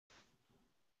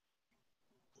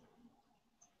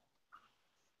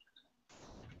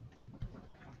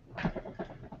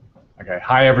Okay.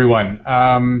 Hi,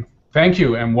 everyone. Thank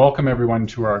you, and welcome everyone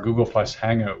to our Google Plus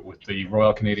Hangout with the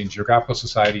Royal Canadian Geographical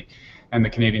Society and the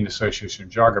Canadian Association of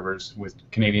Geographers with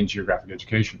Canadian Geographic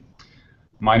Education.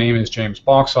 My name is James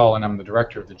Boxall, and I'm the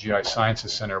director of the GI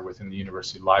Sciences Centre within the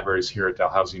University Libraries here at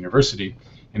Dalhousie University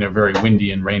in a very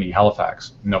windy and rainy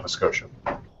Halifax, Nova Scotia.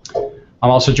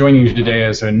 I'm also joining you today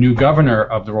as a new governor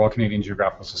of the Royal Canadian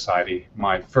Geographical Society,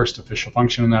 my first official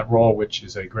function in that role, which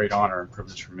is a great honor and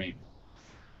privilege for me.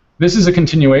 This is a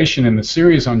continuation in the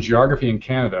series on geography in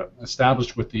Canada,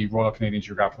 established with the Royal Canadian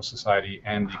Geographical Society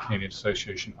and the Canadian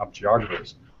Association of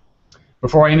Geographers.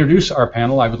 Before I introduce our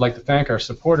panel, I would like to thank our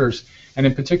supporters, and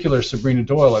in particular Sabrina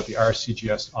Doyle at the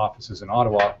RCGS offices in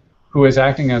Ottawa, who is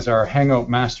acting as our Hangout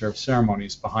Master of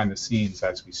Ceremonies behind the scenes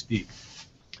as we speak.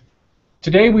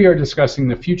 Today we are discussing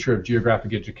the future of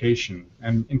geographic education,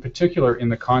 and in particular in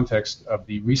the context of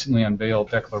the recently unveiled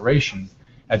declaration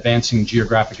Advancing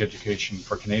Geographic Education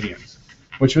for Canadians,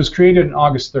 which was created on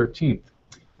August 13th.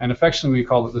 And affectionately we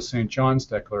call it the St. John's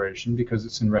Declaration because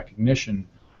it's in recognition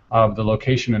of the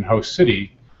location and host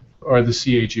city, or the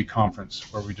CAG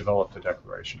conference, where we developed the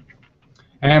declaration.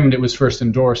 And it was first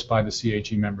endorsed by the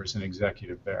CAG members and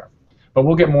executive there. But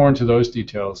we'll get more into those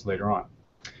details later on.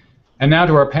 And now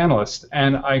to our panelists,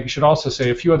 and I should also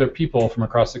say a few other people from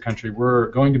across the country were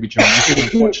going to be joining us.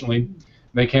 Unfortunately,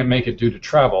 they can't make it due to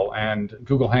travel, and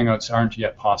Google Hangouts aren't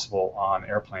yet possible on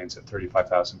airplanes at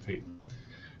 35,000 feet.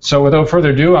 So without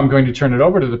further ado, I'm going to turn it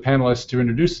over to the panelists to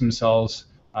introduce themselves,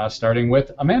 starting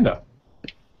with Amanda.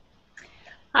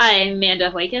 Hi, I'm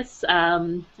Amanda Hoykus.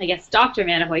 I guess Dr.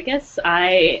 Amanda Hoykus.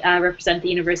 I represent the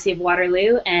University of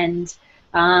Waterloo, and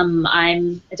I'm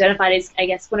identified as, I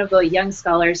guess, one of the young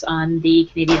scholars on the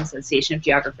Canadian Association of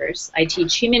Geographers. I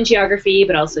teach human geography,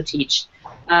 but also teach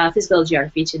physical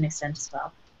geography to an extent as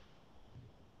well.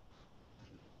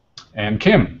 And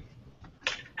Kim.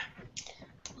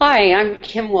 Hi, I'm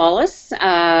Kim Wallace,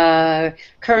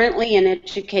 currently an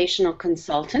educational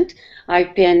consultant.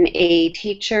 I've been a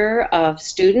teacher of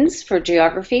students for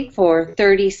geography for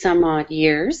 30 some odd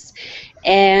years,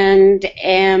 and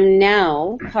am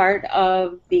now part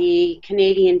of the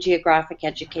Canadian Geographic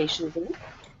Education Group.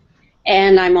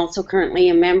 And I'm also currently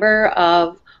a member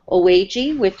of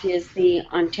OAGE, which is the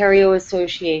Ontario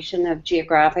Association of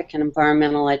Geographic and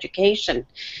Environmental Education.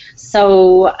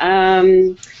 So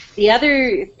the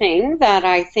other thing that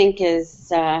I think is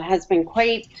has been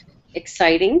quite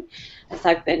exciting is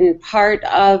I've been part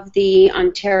of the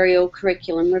Ontario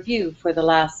Curriculum Review for the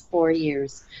last 4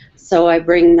 years. So I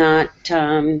bring that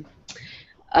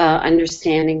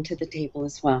understanding to the table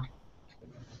as well.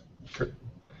 Sure.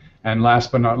 And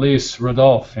last but not least,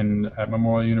 Rodolphe at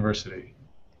Memorial University.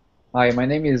 Hi, my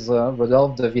name is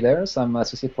Rodolphe de Villers. I'm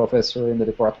Associate Professor in the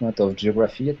Department of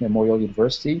Geography at Memorial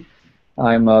University.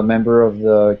 I'm a member of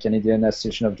the Canadian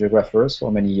Association of Geographers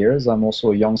for many years. I'm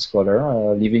also a young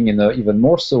scholar, living in an even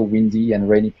more so windy and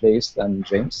rainy place than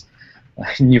James,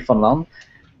 in Newfoundland.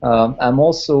 I'm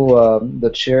also the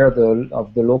chair of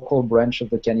the local branch of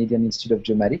the Canadian Institute of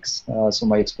Geomatics, so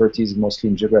my expertise is mostly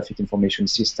in geographic information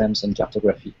systems and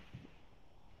cartography.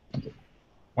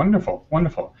 Wonderful,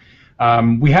 wonderful.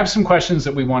 We have some questions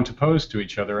that we want to pose to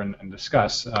each other and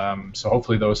discuss, so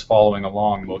hopefully those following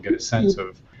along will get a sense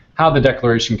of how the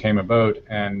declaration came about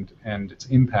and its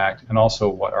impact, and also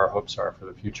what our hopes are for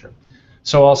the future.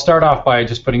 So I'll start off by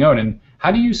just putting out, and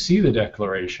how do you see the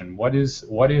declaration? What is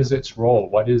its role?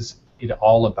 What is it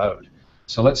all about?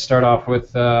 So let's start off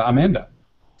with Amanda.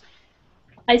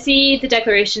 I see the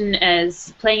declaration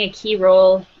as playing a key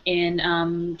role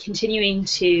in continuing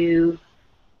to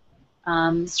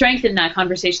strengthen that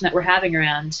conversation that we're having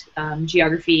around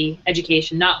geography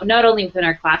education, not only within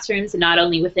our classrooms and not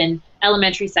only within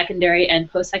elementary, secondary,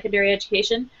 and post-secondary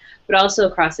education, but also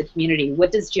across the community.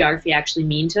 What does geography actually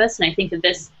mean to us? And I think that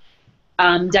this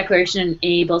declaration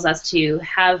enables us to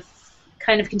have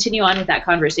kind of continue on with that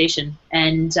conversation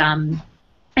and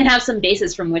have some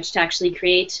basis from which to actually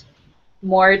create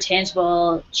more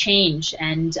tangible change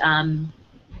and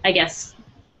I guess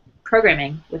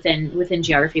programming within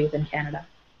geography within Canada.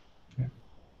 Yeah.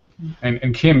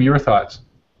 And Kim, your thoughts?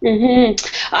 I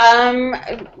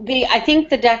think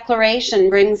the declaration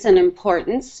brings an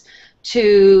importance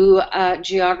to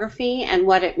geography and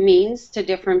what it means to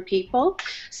different people.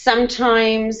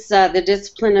 Sometimes the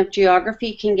discipline of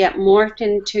geography can get morphed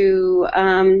into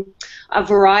a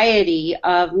variety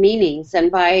of meanings, and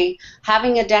by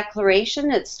having a declaration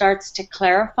it starts to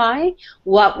clarify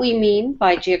what we mean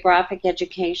by geographic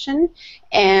education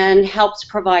and helps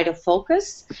provide a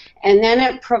focus, and then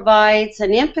it provides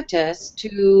an impetus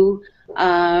to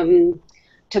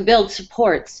build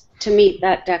supports to meet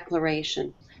that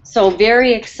declaration. So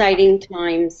very exciting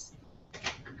times.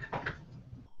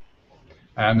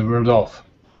 And Rudolph.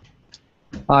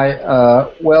 Hi.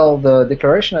 Well, the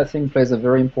declaration, I think, plays a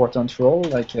very important role.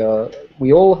 Like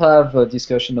we all have a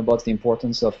discussion about the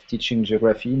importance of teaching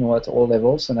geography, at all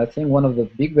levels. And I think one of the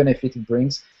big benefits it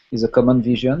brings is a common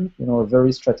vision, a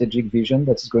very strategic vision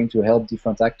that is going to help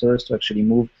different actors to actually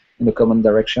move in a common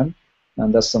direction.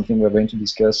 And that's something we're going to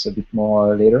discuss a bit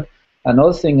more later.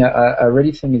 Another thing I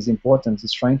really think is important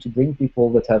is trying to bring people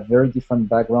that have very different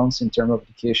backgrounds in terms of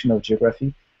education of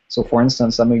geography. So, for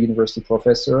instance, I'm a university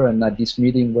professor, and at this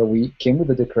meeting where we came with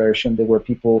the declaration, there were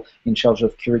people in charge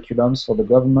of curriculums for the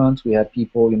government. We had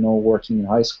people, working in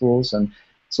high schools, and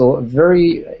so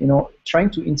very, trying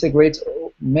to integrate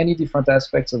many different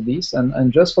aspects of this.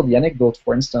 And just for the anecdote,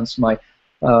 for instance, my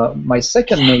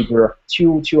second neighbor,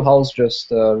 two houses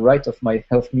just right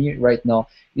of me right now,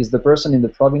 is the person in the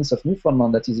province of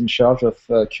Newfoundland that is in charge of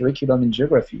curriculum in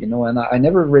geography. And I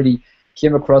never really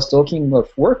came across talking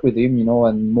of work with him,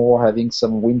 and more having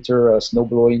some winter snow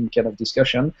blowing kind of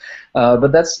discussion.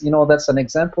 But that's an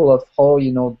example of how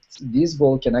this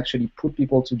goal can actually put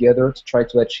people together to try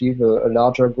to achieve a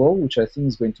larger goal, which I think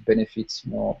is going to benefit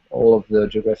all of the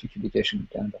geographic education in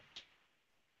Canada.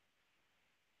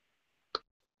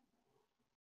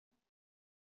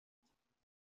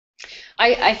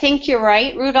 I think you're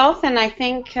right, Rudolph, and I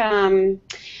think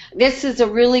this is a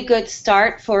really good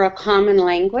start for a common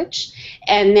language,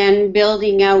 and then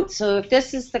building out. So if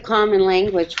this is the common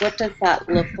language, what does that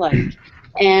look like?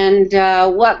 And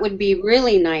what would be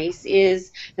really nice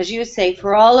is, as you say,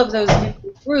 for all of those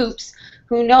different groups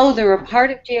who know they're a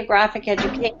part of geographic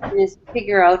education, is to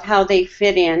figure out how they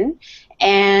fit in,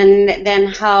 and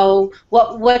then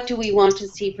what do we want to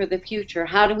see for the future?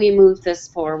 How do we move this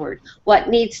forward? What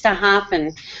needs to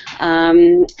happen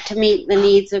to meet the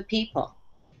needs of people?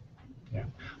 Yeah,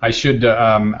 I should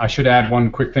add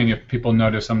one quick thing. If people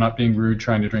notice, I'm not being rude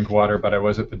trying to drink water, but I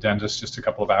was at the dentist just a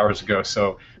couple of hours ago,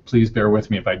 so please bear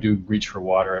with me if I do reach for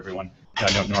water, everyone.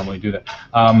 I don't normally do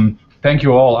that. Thank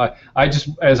you all. I just,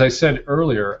 as I said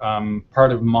earlier,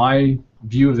 part of my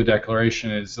view of the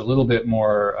Declaration is a little bit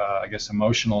more, I guess,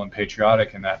 emotional and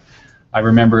patriotic in that I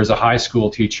remember as a high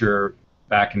school teacher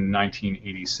back in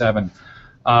 1987,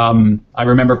 I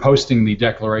remember posting the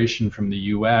Declaration from the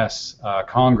U.S.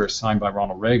 Congress signed by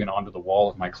Ronald Reagan onto the wall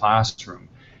of my classroom.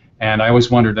 And I always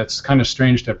wondered, that's kind of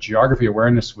strange to have Geography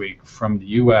Awareness Week from the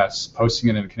U.S. posting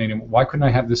it in Canadian. Why couldn't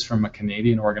I have this from a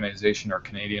Canadian organization or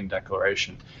Canadian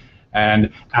declaration?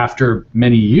 And after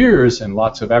many years and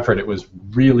lots of effort, it was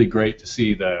really great to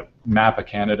see the map of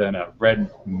Canada in a red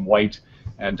and white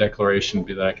and declaration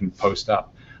that I can post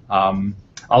up. I'll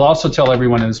also tell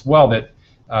everyone as well that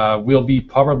we'll be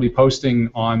probably posting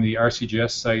on the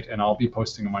RCGS site, and I'll be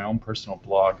posting on my own personal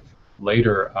blog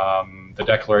later the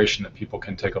declaration that people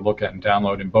can take a look at and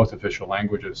download in both official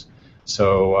languages.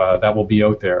 So that will be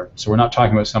out there. So we're not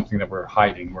talking about something that we're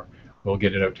hiding. We'll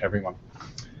get it out to everyone.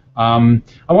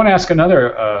 I want to ask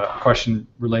another question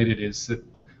related, is that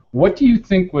what do you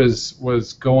think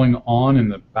was going on in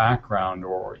the background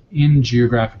or in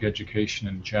geographic education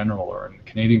in general or in the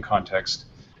Canadian context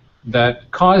that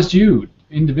caused you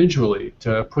individually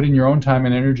to put in your own time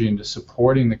and energy into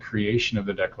supporting the creation of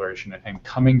the Declaration and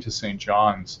coming to St.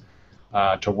 John's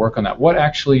to work on that? What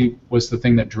actually was the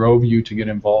thing that drove you to get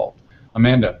involved?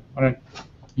 Amanda, why don't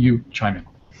you chime in?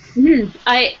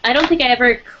 I don't think I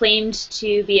ever claimed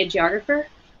to be a geographer.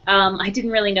 I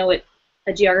didn't really know what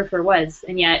a geographer was,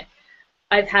 and yet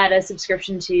I've had a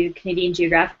subscription to Canadian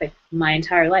Geographic my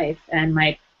entire life, and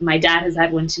my dad has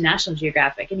had one to National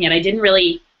Geographic, and yet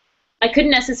I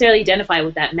couldn't necessarily identify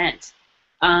what that meant.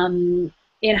 In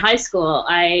high school,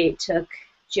 I took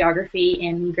geography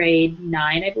in grade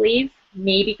 9, I believe,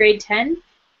 maybe grade 10,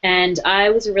 and I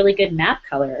was a really good map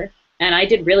colorer, and I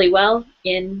did really well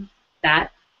in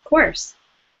that course.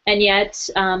 And yet,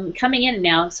 coming in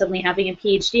now, suddenly having a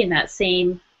PhD in that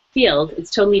same field,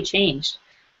 it's totally changed.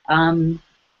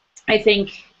 I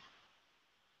think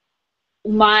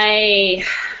my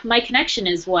connection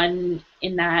is one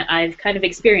in that I've kind of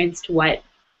experienced what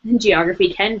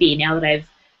geography can be now that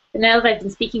I've been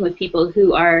speaking with people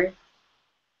who are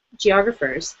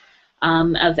geographers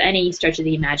of any stretch of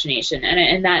the imagination,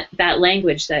 and that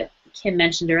language that Kim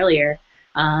mentioned earlier.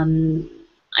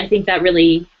 I think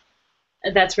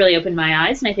that's really opened my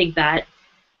eyes, and I think that,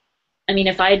 I mean,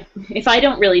 if I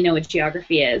don't really know what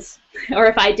geography is, or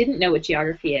if I didn't know what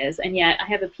geography is, and yet I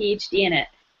have a PhD in it,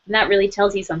 and that really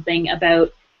tells you something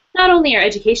about not only our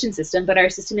education system, but our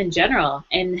system in general,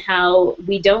 and how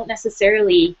we have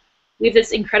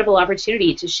this incredible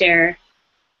opportunity to share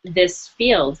this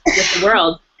field with the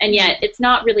world, and yet it's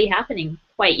not really happening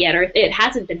quite yet, or it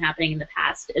hasn't been happening in the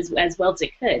past as well as it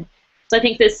could. So I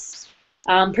think this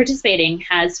participating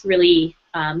has really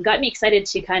got me excited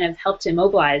to kind of help to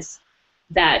mobilize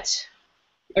that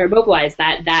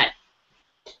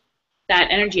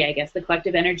energy, I guess, the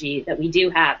collective energy that we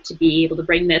do have to be able to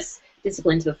bring this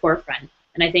discipline to the forefront.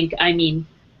 And I think, I mean,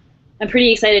 I'm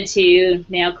pretty excited to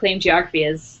now claim geography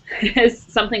as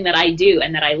something that I do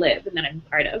and that I live and that I'm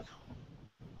part of.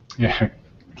 Yeah.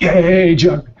 Yay,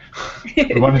 geog.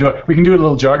 We can do a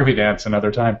little geography dance another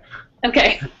time.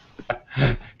 Okay.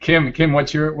 Kim,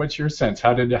 what's your sense?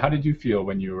 How did you feel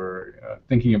when you were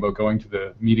thinking about going to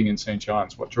the meeting in St.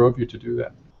 John's? What drove you to do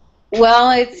that?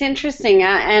 Well, it's interesting,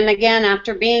 and again,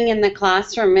 after being in the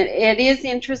classroom, it is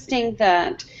interesting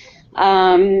that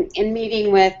in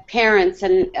meeting with parents,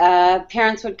 and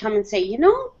parents would come and say, you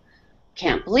know,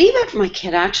 can't believe it, my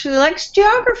kid actually likes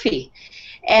geography.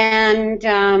 And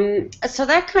so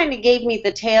that kind of gave me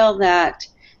the tale that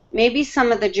maybe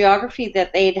some of the geography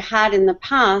that they'd had in the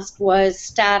past was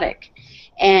static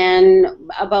and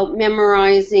about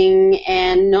memorizing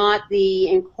and not the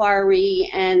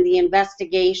inquiry and the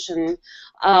investigation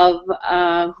of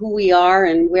who we are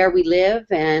and where we live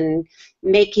and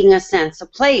making a sense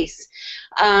of place.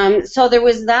 So there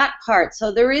was that part.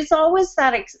 So there is always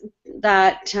that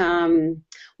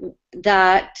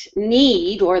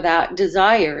need or that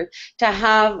desire to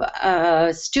have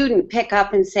a student pick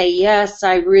up and say, yes,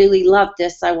 I really love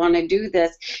this, I want to do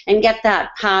this, and get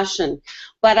that passion.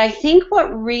 But I think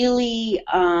what really,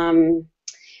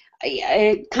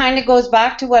 it kind of goes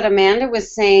back to what Amanda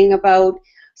was saying about,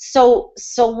 so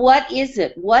what is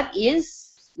it? What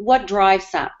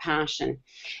drives that passion?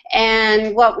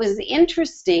 And what was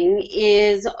interesting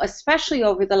is, especially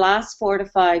over the last 4 to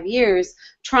 5 years,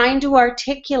 trying to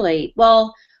articulate,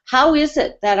 well, how is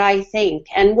it that I think,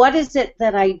 and what is it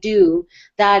that I do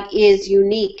that is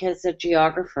unique as a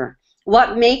geographer?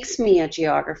 What makes me a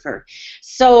geographer?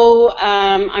 So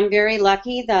I'm very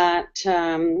lucky that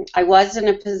I was in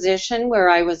a position where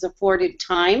I was afforded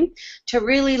time to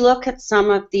really look at some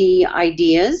of the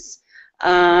ideas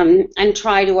and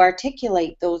try to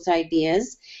articulate those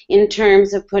ideas in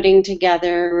terms of putting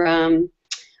together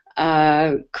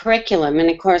curriculum.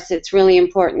 And of course, it's really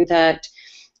important that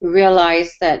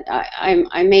realize that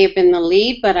I may have been the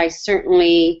lead, but I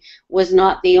certainly was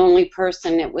not the only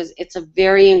person. It's a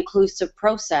very inclusive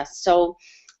process. So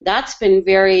that's been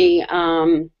very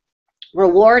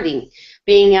rewarding,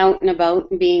 being out and about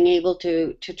and being able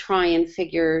to try and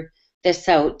figure this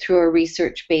out through a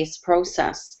research-based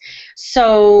process.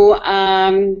 So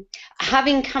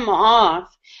having come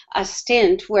off a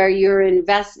stint where you're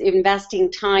investing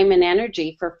time and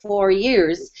energy for 4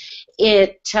 years,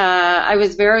 I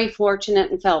was very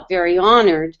fortunate and felt very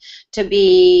honored to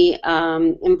be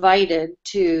invited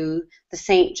to the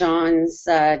St. John's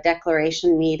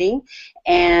Declaration meeting,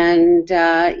 and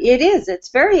it's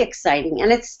very exciting,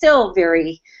 and it's still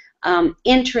very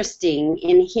interesting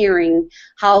in hearing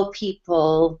how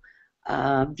people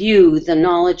view the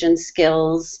knowledge and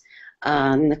skills,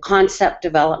 the concept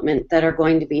development that are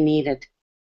going to be needed.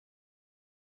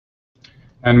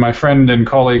 And my friend and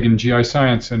colleague in GI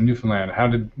Science in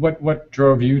Newfoundland, what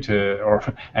drove you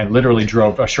to, and literally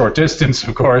drove a short distance,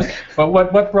 of course, but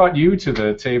what brought you to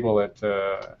the table at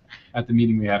the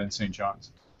meeting we had in St. John's?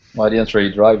 Well, I didn't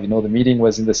really drive. You know, the meeting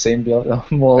was in the same building,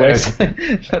 more or less. But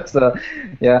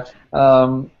yeah.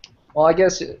 Well, I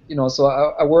guess, you know, so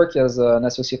I work as an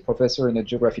associate professor in a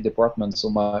geography department, so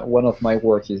one of my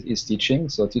work is teaching.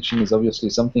 So teaching is obviously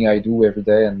something I do every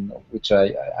day and which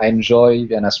I enjoy,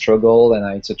 and I struggle, and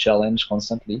it's a challenge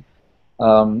constantly.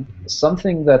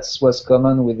 Something that was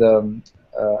common with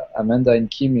Amanda and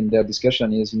Kim in their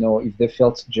discussion is, you know, if they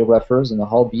felt geographers and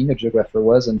how being a geographer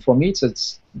was. And for me, it's a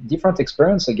different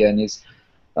experience again.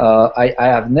 I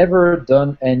have never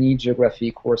done any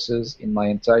geography courses in my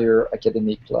entire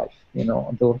academic life, you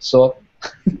know. So,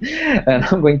 and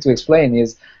I'm going to explain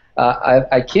is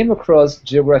I came across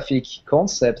geographic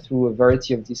concept through a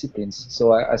variety of disciplines.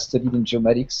 So I studied in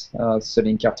geomatics,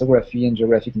 studying cartography and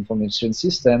geographic information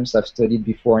systems. I've studied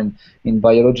before in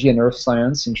biology and earth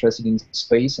science, interested in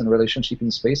space and relationship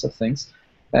in space of things.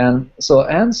 And so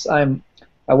hence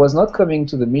I was not coming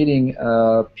to the meeting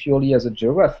purely as a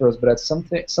geographer, but as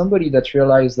somebody that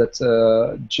realized that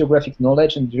geographic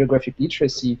knowledge and geographic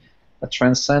literacy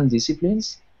transcend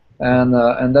disciplines, and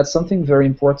that's something very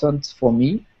important for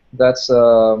me. That's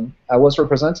I was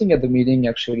representing at the meeting.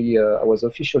 Actually, I was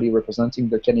officially representing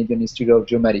the Canadian Institute of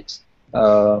Geomatics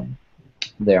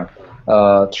there,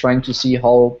 trying to see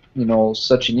how, you know,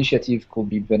 such initiative could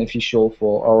be beneficial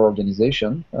for our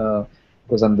organization.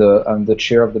 Because I'm the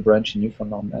chair of the branch in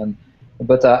Newfoundland,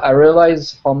 but I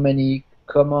realized how many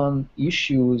common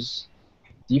issues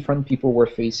different people were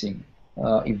facing.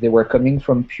 If they were coming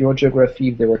from pure geography,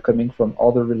 if they were coming from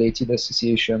other related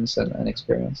associations and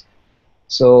experience.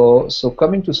 So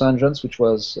coming to St. John's, which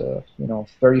was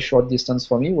very short distance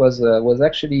for me, was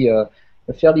actually a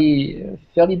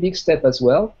fairly big step as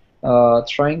well.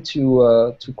 Trying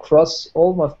to cross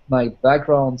all of my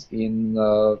background in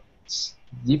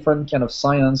different kind of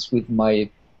science with my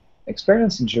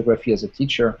experience in geography as a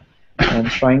teacher, and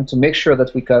trying to make sure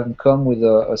that we can come with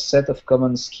a set of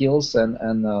common skills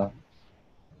and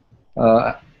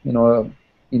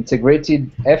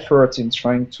integrated effort in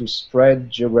trying to spread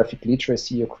geographic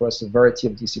literacy across a variety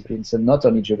of disciplines, and not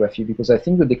only geography, because I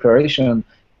think the declaration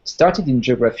started in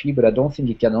geography, but I don't think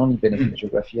it can only benefit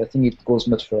geography. I think it goes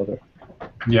much further.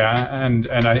 Yeah, and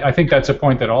I think that's a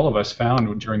point that all of us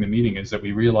found during the meeting, is that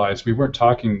we realized we weren't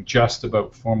talking just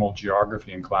about formal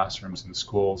geography in classrooms and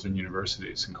schools and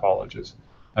universities and colleges.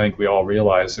 I think we all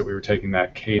realized that we were taking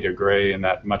that K to Gray and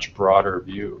that much broader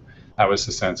view. That was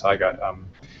the sense I got.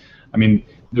 I mean,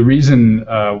 the reason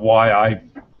why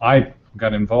I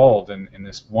got involved in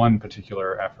this one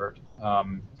particular effort,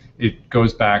 it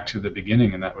goes back to the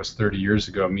beginning, and that was 30 years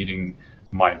ago, meeting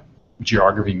my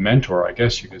geography mentor, I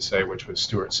guess you could say, which was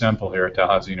Stuart Semple here at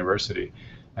Dalhousie University.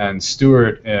 And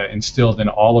Stuart instilled in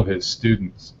all of his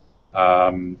students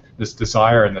this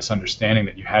desire and this understanding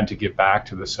that you had to give back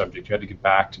to the subject, you had to give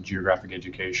back to geographic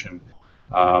education,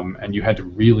 and you had to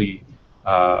really,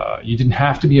 you didn't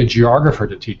have to be a geographer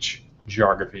to teach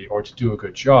geography or to do a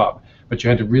good job, but you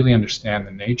had to really understand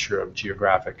the nature of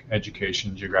geographic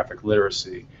education, geographic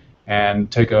literacy,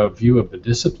 and take a view of the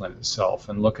discipline itself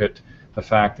and look at the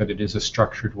fact that it is a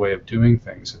structured way of doing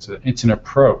things. It's an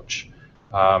approach.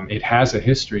 It has a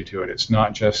history to it. It's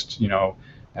not just,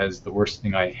 as the worst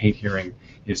thing I hate hearing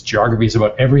is geography is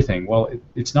about everything. Well,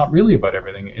 it's not really about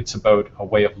everything. It's about a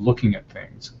way of looking at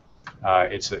things.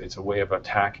 It's a way of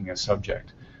attacking a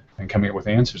subject and coming up with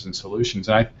answers and solutions.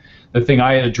 And the thing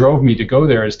that drove me to go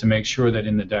there is to make sure that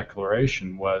in the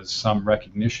declaration was some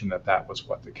recognition that that was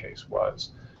what the case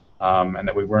was, and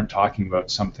that we weren't talking about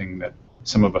something that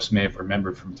some of us may have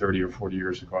remembered from 30 or 40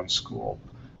 years ago in school.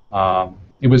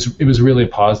 It was really a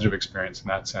positive experience in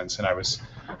that sense, and I was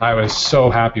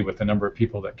so happy with the number of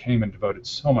people that came and devoted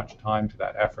so much time to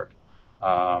that effort.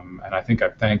 And I think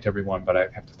I've thanked everyone, but I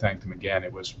have to thank them again.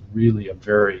 It was really a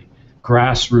very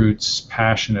grassroots,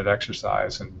 passionate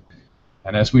exercise,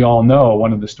 and as we all know,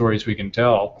 one of the stories we can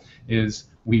tell is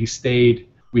we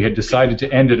had decided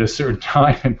to end at a certain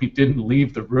time, and we didn't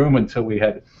leave the room until we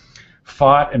had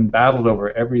fought and battled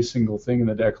over every single thing in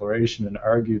the declaration and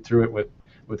argued through it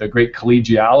with a great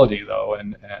collegiality, though,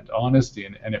 and honesty,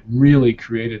 and it really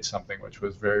created something which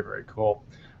was very, very cool.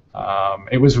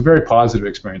 It was a very positive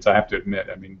experience, I have to admit.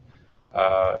 I mean,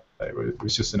 it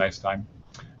was just a nice time.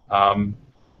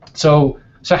 So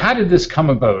how did this come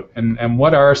about, and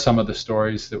what are some of the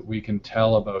stories that we can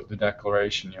tell about the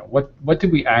declaration? What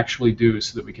did we actually do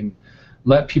so that we can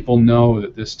let people know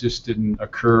that this just didn't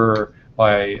occur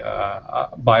by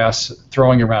us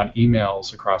throwing around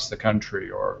emails across the country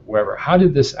or wherever? How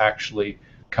did this actually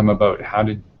come about? How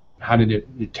did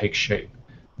it take shape?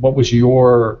 What was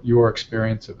your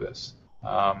experience of this?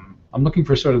 I'm looking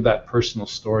for sort of that personal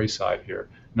story side here,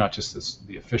 not just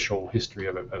the official history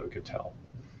of it that we could tell.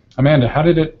 Amanda, how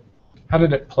did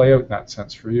it play out in that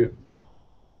sense for you?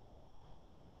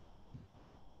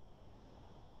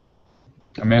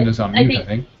 Amanda's on mute, I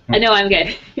think. I know, I'm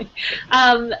good.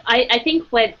 I think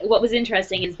what was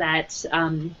interesting is that,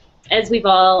 as we've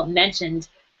all mentioned,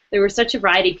 there were such a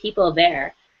variety of people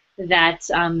there that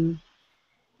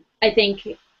I think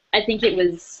it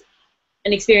was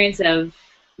an experience of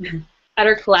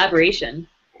utter collaboration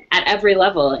at every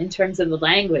level, in terms of the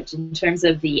language, in terms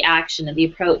of the action and the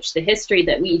approach, the history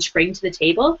that we each bring to the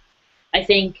table. I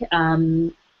think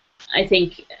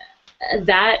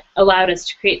that allowed us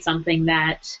to create something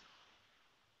that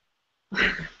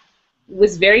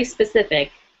was very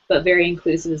specific, but very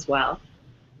inclusive as well.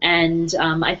 And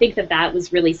I think that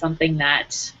was really something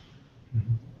that,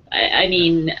 I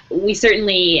mean, we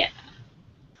certainly,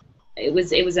 it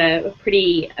was a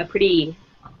pretty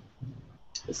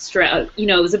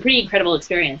it was a pretty incredible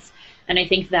experience. And I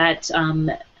think that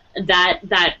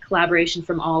that collaboration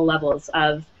from all levels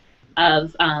of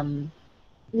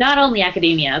not only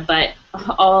academia, but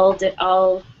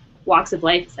all walks of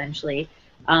life, essentially,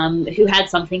 who had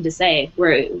something to say,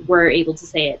 were able to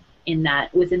say it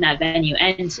within that venue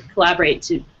and collaborate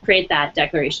to create that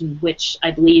declaration, which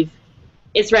I believe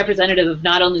is representative of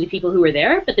not only the people who were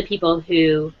there, but the people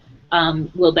who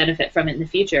will benefit from it in the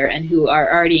future and who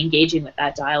are already engaging with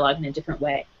that dialogue in a different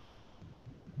way.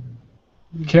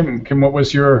 Kim, what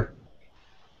was your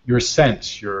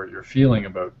sense, your feeling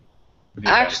about the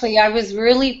event? Actually, I was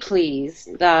really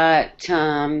pleased that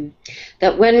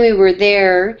that when we were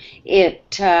there,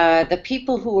 the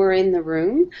people who were in the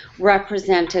room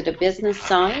represented a business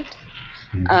side,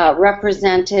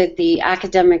 represented the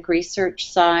academic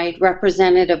research side,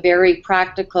 represented a very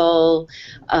practical,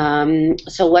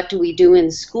 so what do we do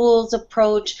in schools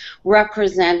approach,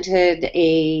 represented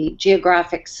a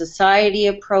geographic society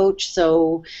approach,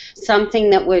 so something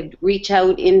that would reach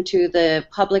out into the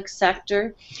public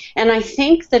sector. And I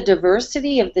think the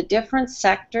diversity of the different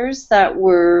sectors that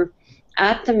were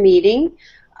at the meeting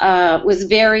was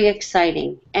very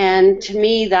exciting. And to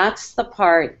me, that's the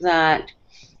part that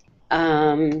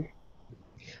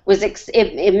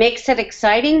it makes it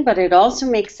exciting, but it also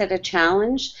makes it a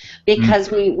challenge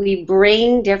because we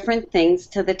bring different things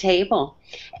to the table.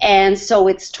 And so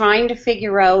it's trying to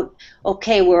figure out,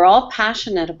 okay, we're all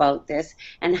passionate about this,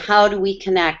 and how do we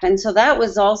connect? And so that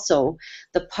was also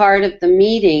the part of the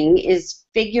meeting, is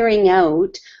figuring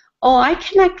out, oh, I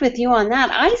connect with you on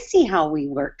that. I see how we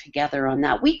work together on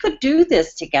that. We could do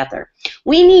this together.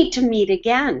 We need to meet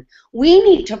again. We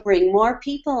need to bring more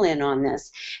people in on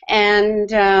this. And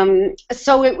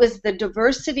so it was the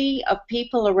diversity of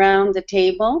people around the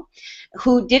table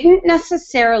who didn't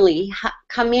necessarily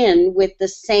come in with the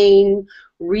same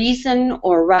reason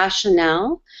or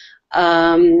rationale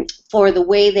for the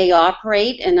way they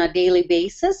operate on a daily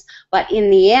basis, but in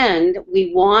the end,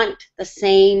 we want the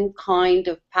same kind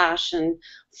of passion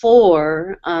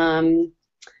for,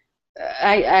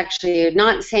 actually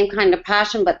not the same kind of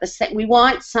passion, but we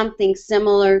want something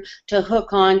similar to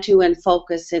hook onto and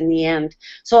focus in the end.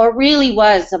 So it really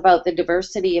was about the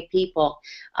diversity of people.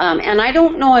 And I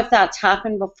don't know if that's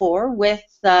happened before with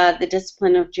the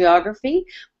discipline of geography,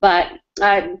 but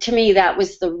to me that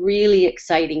was the really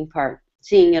exciting part,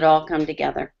 seeing it all come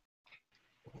together.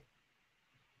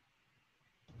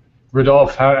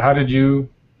 Rodolphe,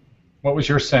 what was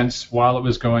your sense while it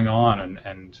was going on,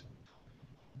 and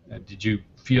did you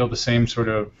feel the same sort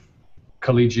of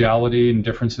collegiality and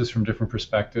differences from different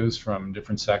perspectives from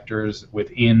different sectors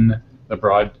within the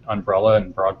broad umbrella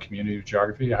and broad community of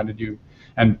geography? How did you,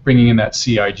 and bringing in that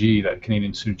CIG, that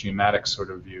Canadian Institute of Geomatics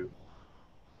sort of view?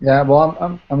 Yeah,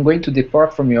 well, I'm going to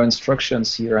depart from your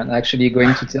instructions here and actually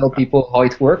going to tell people how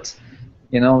it worked,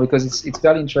 because it's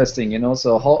very interesting,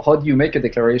 So how do you make a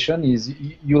declaration? Is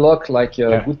you lock like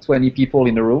a good 20 people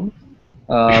in a room,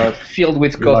 filled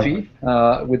with coffee,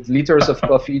 with liters of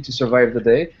coffee to survive the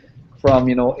day, from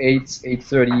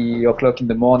 8:30 o'clock in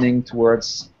the morning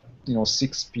towards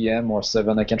 6 p.m. or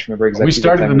 7. I can't remember exactly. We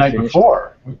started the night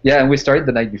before. Yeah, and we started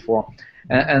the night before.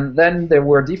 And then there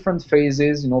were different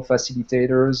phases,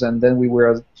 facilitators, and then we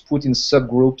were put in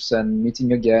subgroups and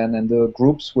meeting again, and the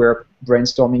groups were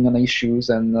brainstorming on issues.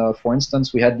 And for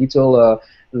instance, we had little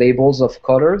labels of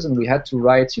colors, and we had to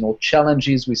write,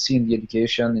 challenges we see in the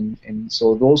education. And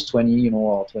so those 20,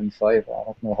 or 25, I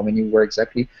don't know how many were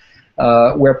exactly,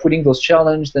 we're putting those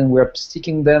challenges, then we're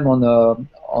sticking them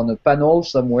on a panel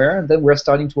somewhere, and then we're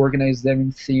starting to organize them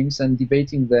in themes and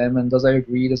debating them, and does I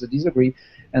agree, does I disagree?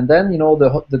 And then,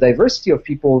 the diversity of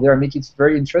people there make it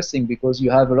very interesting, because you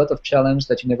have a lot of challenges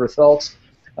that you never thought,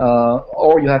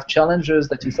 or you have challenges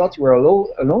that you thought you were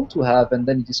alone to have, and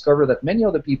then you discover that many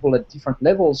other people at different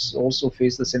levels also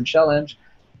face the same challenge.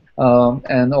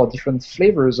 Or different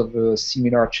flavors of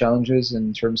similar challenges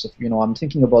in terms of, I'm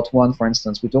thinking about one, for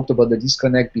instance. We talked about the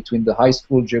disconnect between the high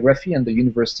school geography and the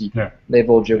university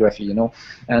level geography,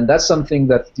 and that's something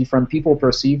that different people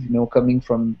perceive, coming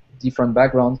from different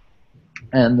backgrounds.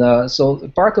 And so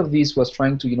part of this was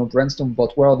trying to, brainstorm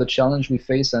about what are the challenges we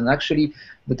face, and actually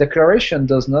the declaration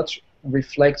does not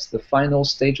reflect the final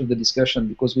stage of the discussion,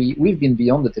 because we've been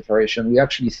beyond the declaration. We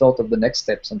actually thought of the next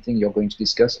step, something you're going to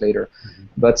discuss later.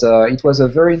 But it was a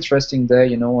very interesting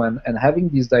day, and having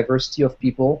this diversity of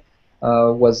people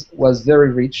was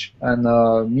very rich. And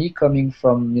me coming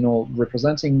from,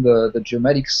 representing the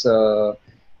geomatics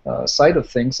side of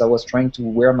things, I was trying to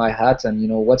wear my hat and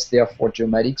what's there for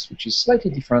geomatics, which is slightly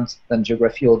different than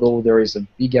geography, although there is a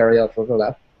big area of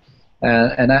overlap.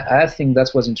 And I think that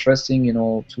was interesting,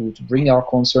 to bring our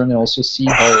concern and also see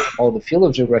how the field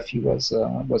of geography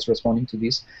was responding to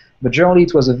this. But generally,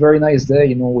 it was a very nice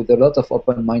day, with a lot of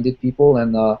open-minded people,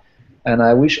 and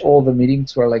I wish all the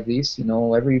meetings were like this.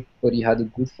 Everybody had a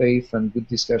good faith and good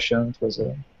discussion. It was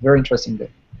a very interesting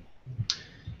day.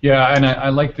 Yeah, and I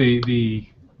like the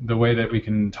way that we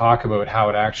can talk about how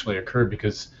it actually occurred,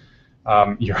 because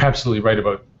you're absolutely right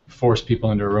about force people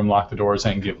into a room, lock the doors,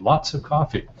 and give lots of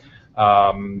coffee.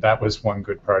 That was one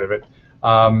good part of it.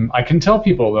 I can tell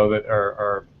people, though, that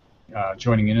are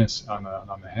joining in us on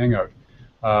the Hangout.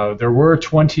 There were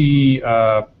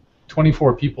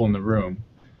 24 people in the room.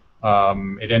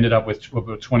 It ended up with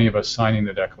about 20 of us signing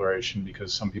the declaration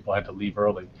because some people had to leave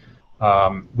early.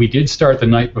 We did start the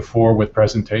night before with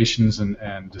presentations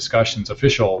and discussions,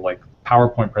 official like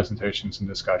PowerPoint presentations and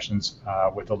discussions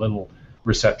with a little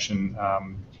reception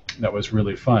that was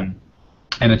really fun,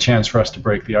 and a chance for us to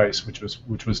break the ice,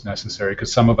 which was necessary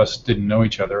because some of us didn't know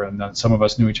each other, and then some of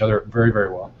us knew each other very,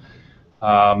 very well.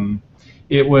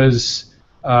 It was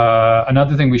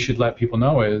another thing we should let people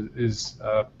know is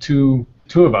two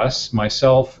of us,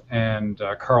 myself and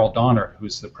Carl Donner,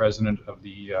 who's the president of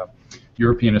the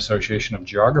European Association of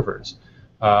Geographers,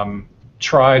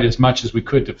 tried as much as we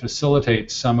could to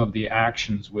facilitate some of the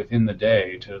actions within the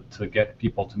day to get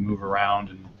people to move around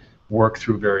and work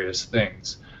through various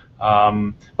things.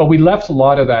 But we left a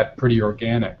lot of that pretty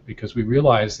organic because we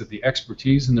realized that the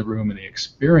expertise in the room and the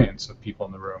experience of people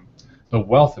in the room, the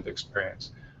wealth of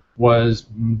experience, was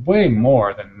way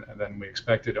more than we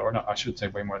expected, or no, I should say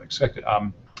way more than expected.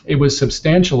 It was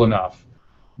substantial enough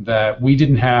that we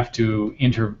didn't have to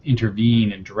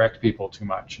intervene and direct people too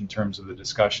much in terms of the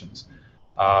discussions.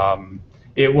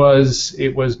 It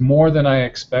was more than I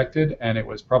expected, and it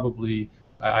was probably,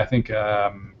 I think,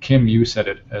 Kim, you said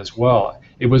it as well.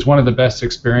 It was one of the best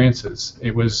experiences.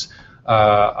 It was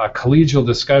a collegial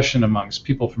discussion amongst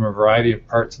people from a variety of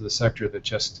parts of the sector that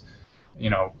just,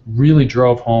 really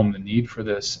drove home the need for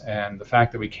this and the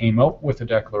fact that we came up with a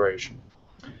declaration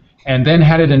and then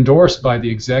had it endorsed by the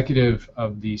executive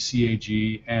of the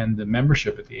CAG and the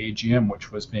membership at the AGM,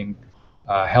 which was being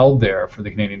held there for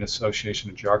the Canadian Association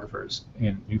of Geographers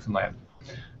in Newfoundland.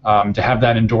 To have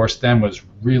that endorsed then was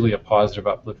really a positive,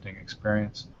 uplifting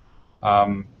experience.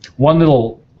 One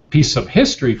little piece of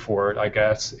history for it, I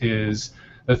guess, is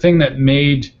the thing that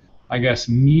made, I guess,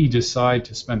 me decide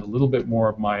to spend a little bit more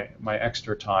of my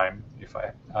extra time, if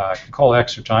I can call it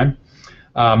extra time,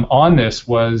 on this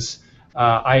was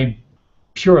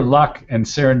pure luck and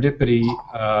serendipity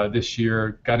this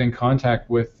year got in contact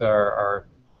with our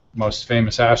most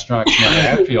famous astronaut, Commander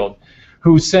Hadfield,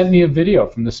 who sent me a video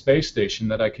from the space station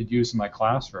that I could use in my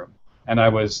classroom. And I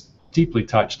was deeply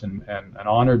touched and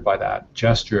honored by that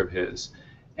gesture of his.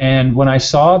 And when I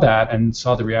saw that and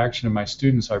saw the reaction of my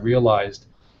students, I realized,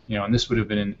 and this would have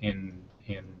been in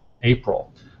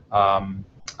April,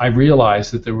 I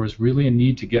realized that there was really a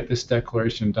need to get this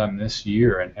declaration done this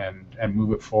year and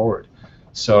move it forward.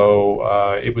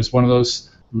 So it was one of those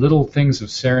little things of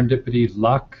serendipity,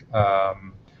 luck,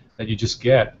 that you just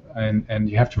get, and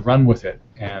you have to run with it.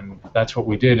 And that's what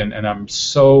we did. And I'm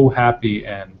so happy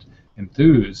and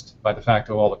enthused by the fact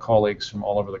of all the colleagues from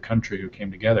all over the country who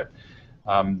came together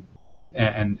and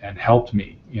helped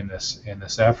me in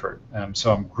this effort.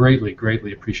 So I'm greatly,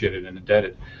 greatly appreciated and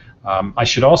indebted. I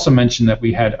should also mention that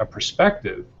we had a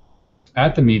perspective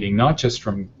at the meeting, not just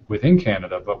from within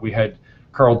Canada, but we had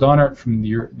Carl Donner from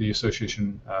the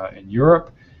association in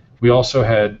Europe. We also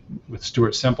had, with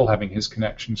Stuart Semple, having his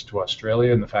connections to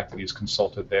Australia and the fact that he's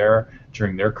consulted there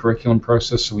during their curriculum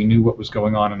process, so we knew what was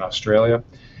going on in Australia.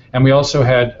 And we also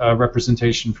had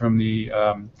representation from the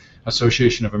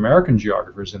Association of American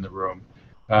Geographers in the room.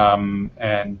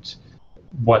 And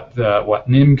what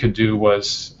Nim could do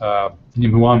was,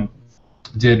 Nim Huang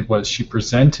did was she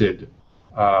presented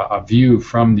a view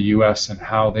from the U.S. and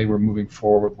how they were moving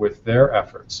forward with their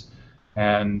efforts.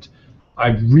 And I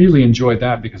really enjoyed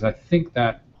that because I think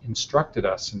that instructed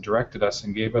us and directed us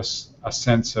and gave us a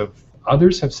sense of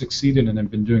others have succeeded and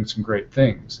have been doing some great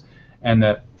things, and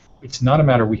that it's not a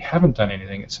matter we haven't done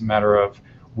anything, it's a matter of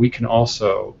we can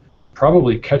also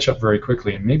probably catch up very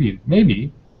quickly, and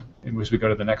maybe as we go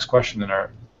to the next question in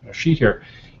our sheet here,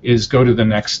 is go to the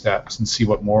next steps and see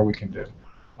what more we can do.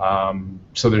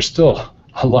 So there's still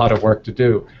a lot of work to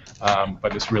do,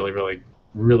 but it's really, really,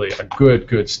 really a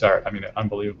good start. I mean, an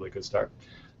unbelievably good start.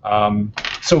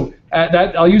 So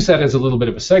I'll use that as a little bit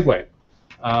of a segue.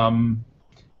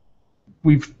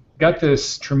 We've got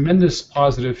this tremendous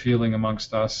positive feeling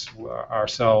amongst us,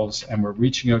 ourselves, and we're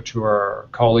reaching out to our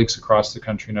colleagues across the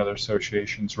country and other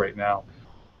associations right now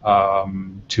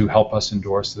to help us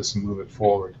endorse this and move it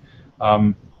forward.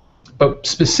 But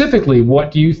specifically,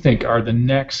 what do you think are the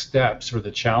next steps or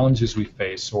the challenges we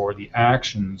face or the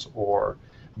actions or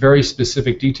very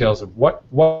specific details of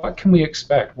what can we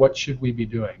expect, what should we be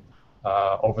doing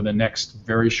over the next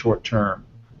very short term,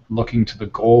 looking to the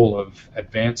goal of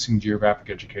advancing geographic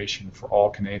education for all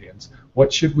Canadians?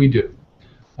 What should we do?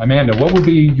 Amanda, what would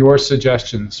be your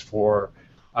suggestions for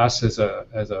us as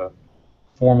a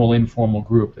formal, informal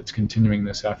group that's continuing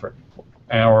this effort,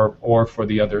 or for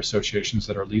the other associations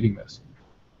that are leading this?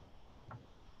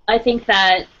 I think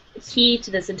that key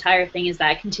to this entire thing is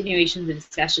that continuation of the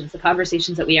discussions, the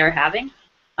conversations that we are having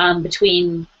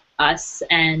between us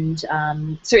and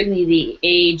certainly the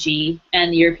AAG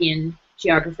and the European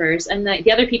geographers and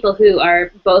the other people who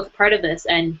are both part of this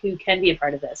and who can be a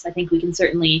part of this. I think we can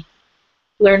certainly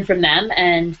learn from them,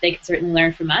 and they can certainly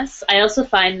learn from us. I also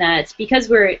find that because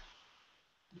we're,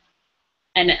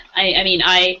 and I mean,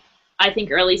 I think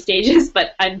early stages,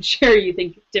 but I'm sure you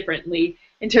think differently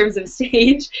in terms of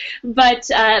stage. But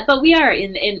we are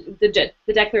in the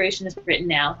declaration is written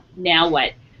now. Now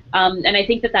what? And I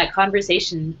think that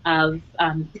conversation of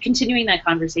continuing that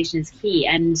conversation is key,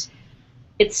 and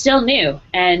it's still new,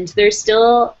 and there's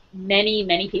still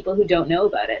many people who don't know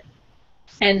about it.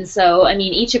 And so, I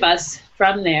mean, each of us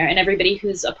from there and everybody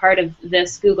who's a part of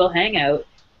this Google Hangout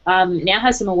now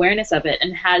has some awareness of it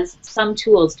and has some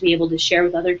tools to be able to share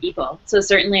with other people. So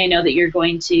certainly I know that you're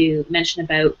going to mention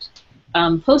about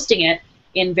posting it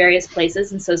in various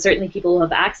places, and so certainly people will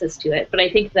have access to it. But I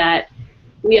think that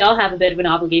we all have a bit of an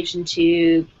obligation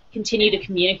to continue to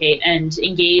communicate and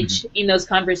engage in those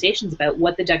conversations about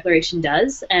what the Declaration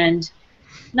does, and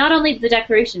not only the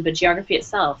Declaration, but geography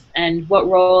itself, and what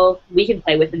role we can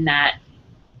play within that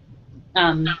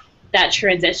that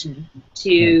transition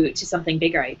to something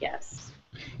bigger, I guess.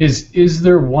 Is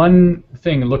there one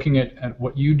thing, looking at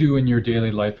what you do in your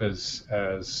daily life as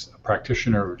a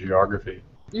practitioner of geography,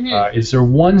 is there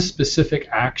one specific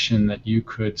action that you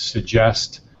could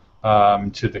suggest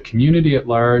to the community at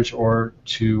large, or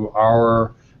to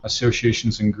our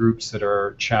associations and groups that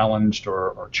are challenged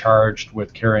or charged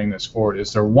with carrying this forward?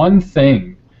 Is there one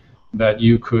thing that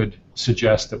you could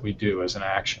suggest that we do as an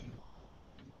action?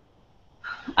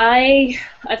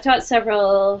 I've taught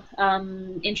several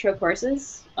intro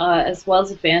courses as well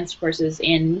as advanced courses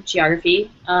in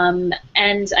geography, and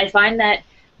I find that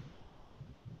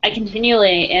I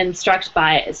continually am struck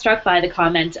by the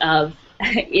comment of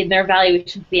in their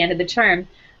evaluation at the end of the term,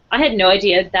 I had no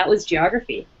idea that was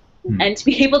geography. And to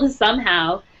be able to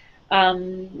somehow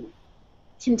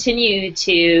continue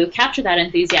to capture that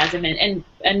enthusiasm and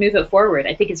move it forward,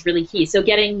 I think is really key. So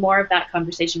getting more of that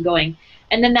conversation going.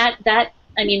 And then that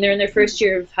I mean, they're in their first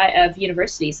year of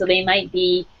university, so they might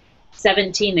be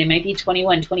 17, they might be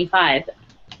 21, 25.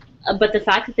 But the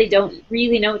fact that they don't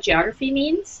really know what geography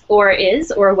means, or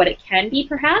what it can be,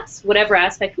 perhaps, whatever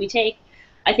aspect we take,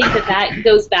 I think that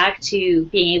goes back to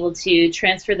being able to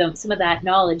transfer some of that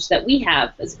knowledge that we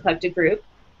have as a collective group,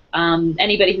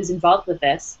 anybody who's involved with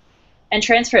this, and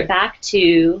transfer it back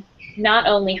to not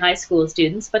only high school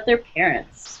students, but their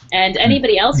parents, and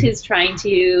anybody else who's trying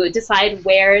to decide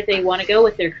where they want to go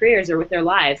with their careers or with their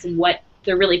lives and what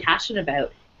they're really passionate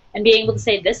about, and being able to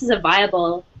say, this is a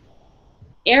viable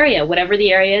area, whatever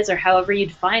the area is or however you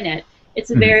define it. It's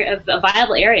a a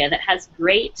viable area that has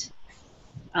great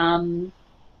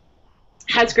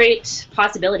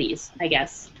possibilities, I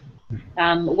guess,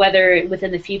 whether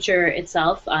within the future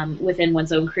itself, within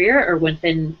one's own career, or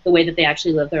within the way that they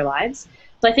actually live their lives.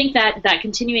 So I think that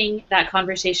continuing that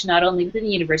conversation not only within the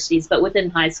universities, but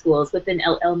within high schools, within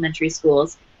elementary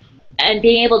schools, and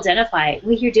being able to identify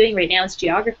what you're doing right now is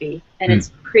geography, and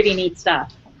it's pretty neat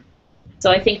stuff.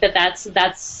 So I think that's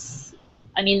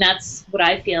what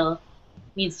I feel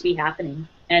needs to be happening.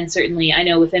 And certainly, I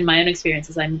know within my own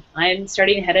experiences, I'm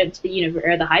starting to head into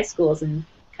the high schools and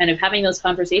kind of having those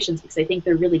conversations, because I think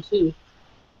they're really key.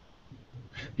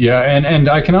 Yeah, and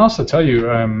I can also tell you,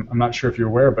 I'm not sure if you're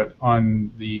aware, but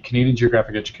on the Canadian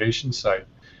Geographic Education site,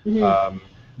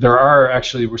 there are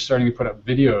actually, we're starting to put up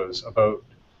videos about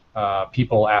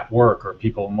people at work, or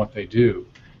people and what they do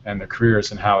and their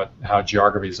careers, and how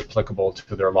geography is applicable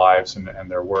to their lives and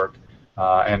their work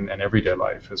and everyday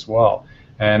life as well.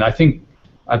 And I think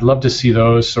I'd love to see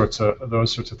those sorts of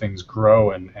things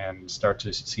grow and start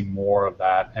to see more of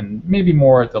that, and maybe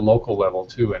more at the local level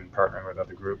too, and partnering with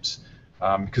other groups,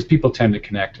 because people tend to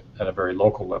connect at a very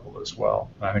local level as well.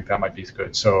 And I think that might be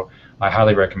good. So I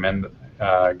highly recommend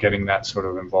getting that sort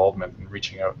of involvement and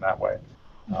reaching out in that way.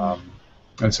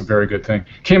 That's a very good thing.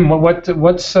 Kim, how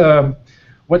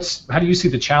do you see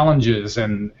the challenges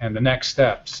and the next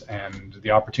steps and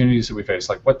the opportunities that we face?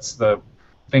 Like, what's the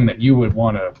thing that you would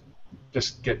want to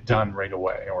just get done right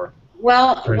away? Or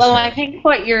well, I think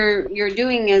what you're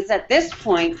doing is, at this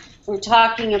point, we're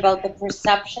talking about the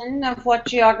perception of what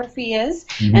geography is,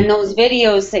 and those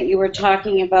videos that you were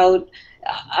talking about,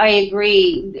 I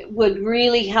agree, would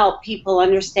really help people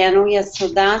understand, oh yes, so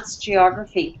that's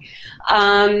geography.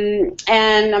 And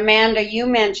Amanda, you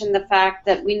mentioned the fact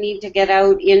that we need to get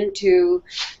out into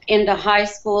high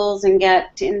schools and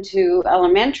get into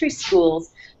elementary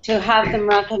schools to have them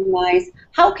recognize,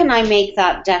 how can I make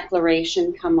that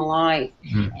declaration come alive?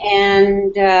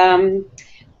 And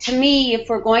to me, if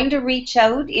we're going to reach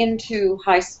out into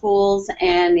high schools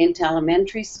and into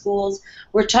elementary schools,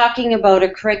 we're talking about a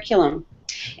curriculum.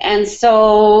 And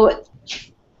so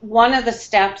one of the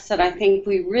steps that I think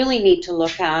we really need to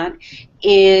look at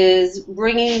is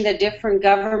bringing the different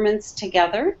governments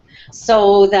together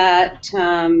so that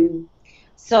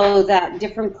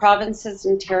different provinces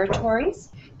and territories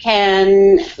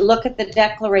can look at the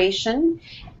declaration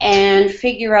and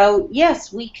figure out,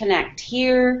 yes, we connect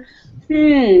here.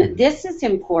 This is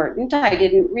important. I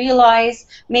didn't realize.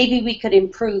 Maybe we could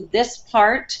improve this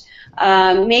part.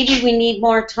 Maybe we need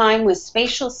more time with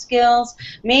spatial skills.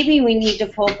 Maybe we need to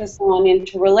focus on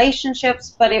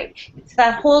interrelationships. But it's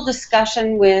that whole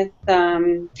discussion with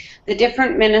the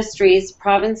different ministries,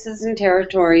 provinces, and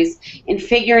territories in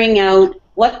figuring out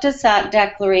what does that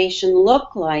declaration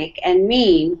look like and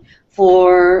mean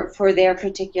for their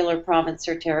particular province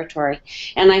or territory.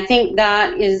 And I think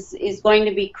that is going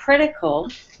to be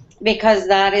critical, because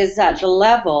that is at the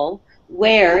level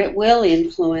where it will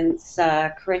influence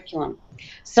curriculum.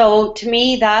 So to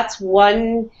me, that's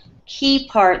one key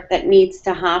part that needs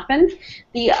to happen.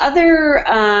 The other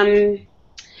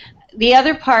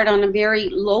part, on a very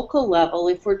local level,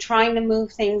 if we're trying to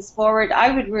move things forward,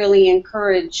 I would really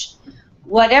encourage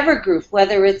whatever group,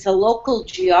 whether it's a local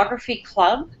geography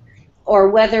club or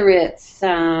whether it's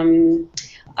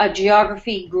a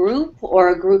geography group or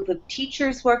a group of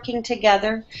teachers working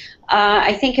together,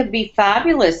 I think it'd be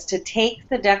fabulous to take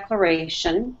the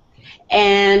declaration,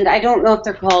 and I don't know if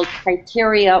they're called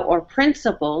criteria or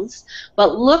principles,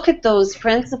 but look at those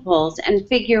principles and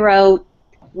figure out,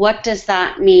 what does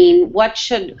that mean? What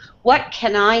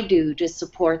can I do to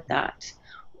support that?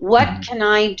 What can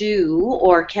I do,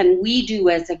 or can we do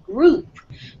as a group,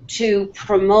 to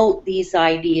promote these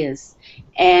ideas?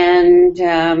 And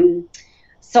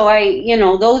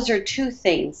so those are two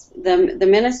things: the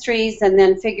ministries, and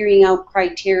then figuring out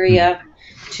criteria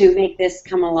to make this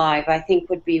come alive, I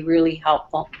think would be really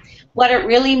helpful. What it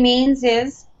really means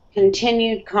is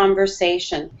continued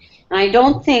conversation. And I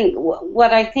don't think,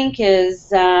 what I think is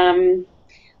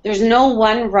there's no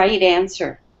one right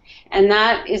answer. And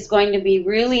that is going to be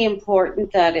really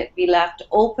important, that it be left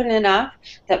open enough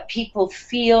that people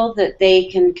feel that they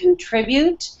can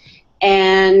contribute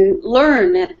and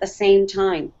learn at the same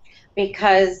time.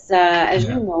 Because, as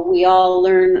you know, we all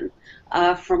learn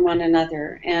from one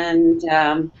another. And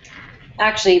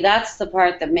actually, that's the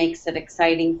part that makes it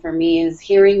exciting for me, is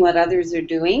hearing what others are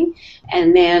doing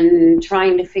and then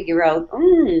trying to figure out,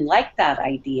 like that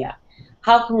idea.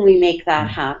 How can we make that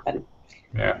happen?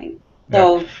 Yeah.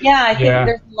 So I think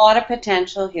there's a lot of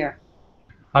potential here.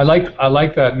 I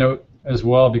like that note as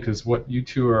well, because what you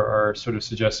two are sort of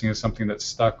suggesting is something that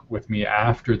stuck with me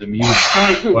after the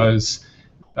meeting was,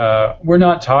 we're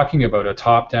not talking about a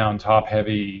top-down,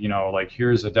 top-heavy, like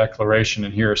here's a declaration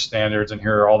and here are standards and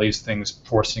here are all these things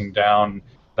forcing down,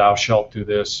 thou shalt do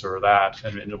this or that,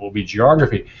 and it will be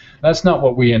geography. That's not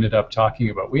what we ended up talking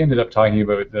about. We ended up talking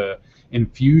about the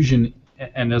infusion.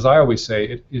 And as I always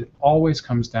say, it always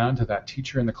comes down to that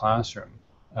teacher in the classroom,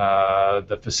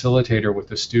 the facilitator with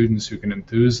the students who can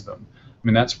enthuse them. I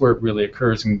mean, that's where it really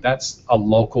occurs, and that's a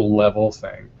local level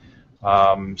thing.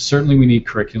 Certainly we need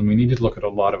curriculum. We need to look at a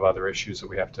lot of other issues that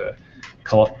we have to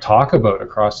talk about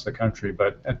across the country.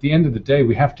 But at the end of the day,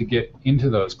 we have to get into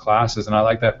those classes. And I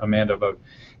like that, Amanda, about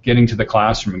getting to the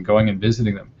classroom and going and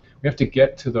visiting them. We have to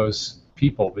get to those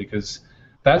people, because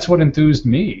that's what enthused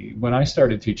me when I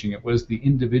started teaching. It was the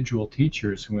individual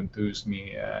teachers who enthused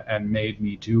me and made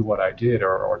me do what I did,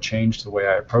 or change the way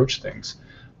I approach things.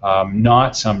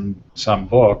 Not some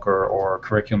book or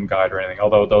curriculum guide or anything,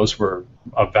 although those were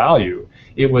of value.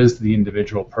 It was the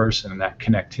individual person and that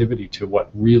connectivity to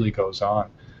what really goes on.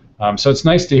 So it's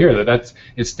nice to hear that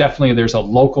it's definitely, there's a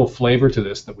local flavor to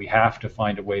this, that we have to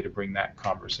find a way to bring that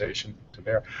conversation to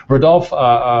bear. Rodolphe,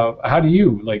 how do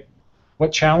you,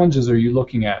 what challenges are you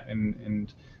looking at?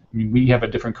 And I mean, we have a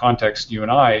different context, you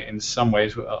and I, in some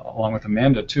ways, along with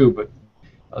Amanda too, but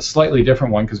a slightly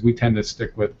different one, because we tend to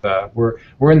stick with,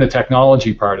 we're in the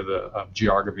technology part of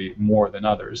geography more than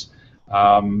others.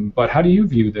 But how do you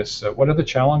view this? What are the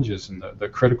challenges and the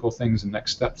critical things and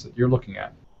next steps that you're looking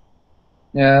at?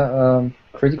 Yeah,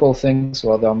 critical things,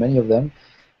 well, there are many of them.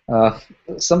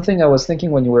 Something I was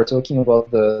thinking when you were talking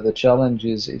about the challenge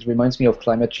is, it reminds me of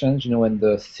climate change, and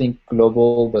the think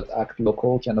global but act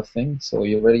local kind of thing. So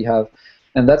you already have,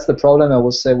 and that's the problem, I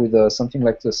will say, with something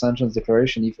like the St. John's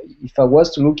Declaration. If I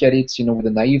was to look at it, with the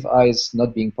naive eyes,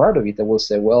 not being part of it, I will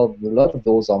say, well, a lot of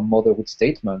those are motherhood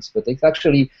statements, but it's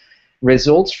actually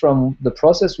results from the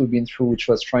process we've been through, which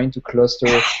was trying to cluster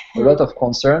a lot of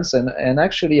concerns. And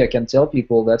actually, I can tell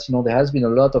people that there has been a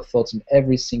lot of thoughts in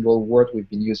every single word we've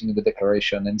been using in the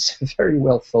declaration, and it's a very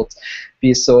well thought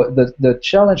piece. So the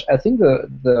challenge, I think,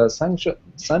 the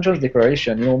Sanchez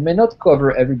Declaration, may not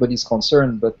cover everybody's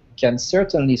concern, but can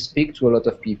certainly speak to a lot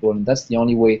of people, and that's the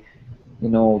only way,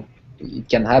 it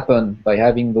can happen, by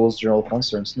having those general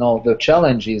concerns. Now, the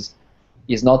challenge is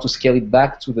not to scale it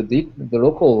back to the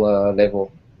local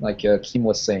level, like Kim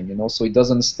was saying, so it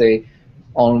doesn't stay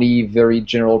only very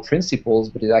general principles,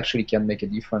 but it actually can make a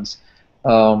difference.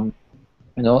 Something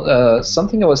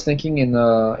I was thinking in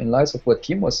light of what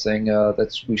Kim was saying,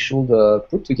 that we should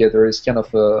put together is kind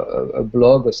of a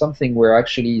blog or something where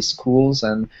actually schools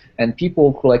and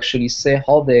people could actually say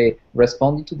how they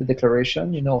responded to the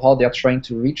declaration, how they are trying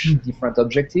to reach different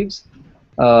objectives.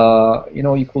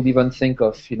 You could even think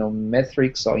of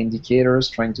metrics or indicators,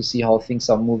 trying to see how things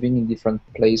are moving in different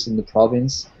places in the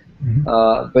province.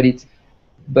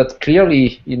 But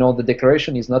clearly, the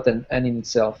declaration is not an end in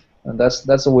itself, and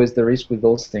that's always the risk with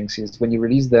those things. Is when you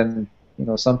release them,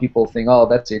 some people think, oh,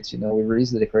 that's it. We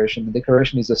release the declaration. The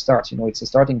declaration is a start. It's a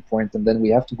starting point, and then we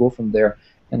have to go from there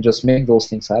and just make those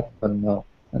things happen.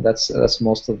 And that's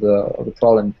most of the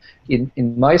problem.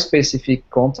 In my specific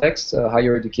context,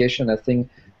 higher education, I think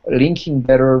linking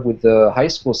better with the high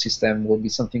school system will be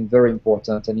something very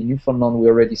important. And in Newfoundland, we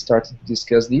already started to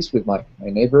discuss this with my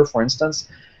neighbor, for instance,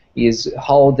 is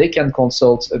how they can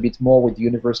consult a bit more with the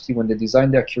university when they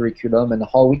design their curriculum, and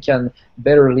how we can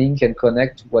better link and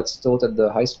connect to what's taught at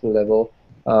the high school level,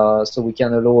 so we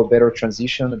can allow a better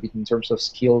transition a bit in terms of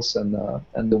skills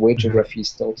and the way geography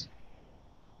is taught.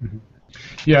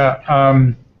 Yeah.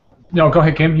 No, go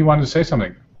ahead, Kim. You wanted to say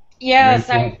something. Yes,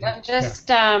 I'm just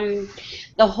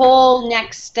the whole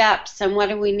next steps and what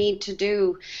do we need to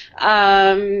do.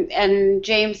 And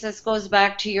James, this goes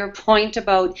back to your point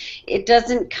about it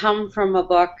doesn't come from a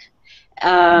book.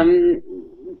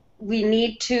 We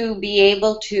need to be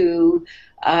able to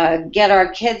get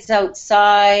our kids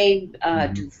outside,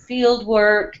 do field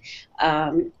work,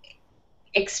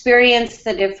 experience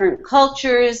the different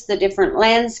cultures, the different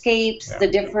landscapes, the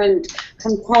different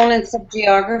components of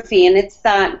geography, and it's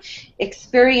that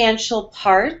experiential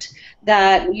part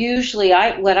that usually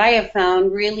what I have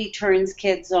found really turns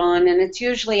kids on, and it's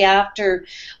usually after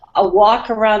a walk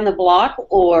around the block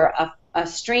or a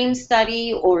stream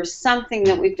study or something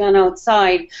that we've done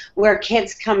outside where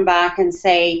kids come back and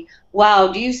say, wow,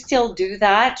 do you still do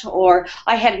that? Or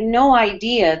I had no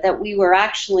idea that we were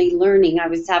actually learning. I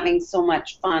was having so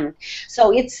much fun.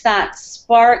 So it's that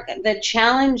spark. The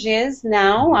challenge is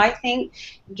now, I think,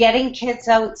 getting kids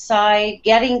outside,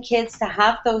 getting kids to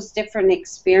have those different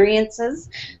experiences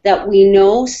that we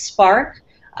know spark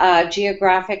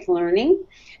geographic learning.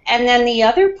 And then the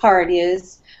other part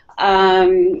is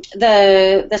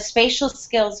the spatial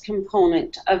skills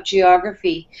component of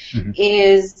geography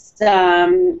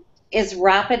is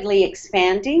rapidly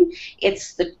expanding.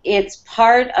 It's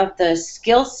part of the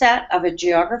skill set of a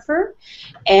geographer,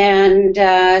 and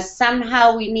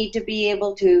somehow we need to be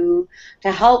able to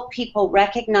help people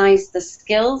recognize the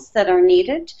skills that are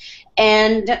needed,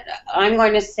 and I'm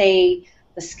going to say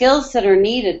the skills that are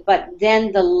needed, but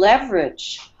then the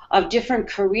leverage of different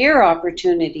career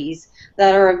opportunities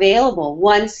that are available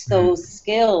once those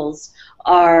skills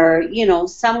are,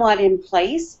 somewhat in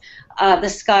place. The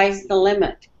sky's the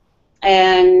limit.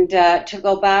 And to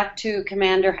go back to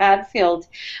Commander Hadfield,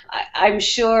 I'm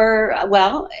sure,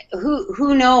 well,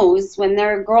 who knows, when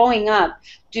they're growing up,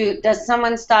 does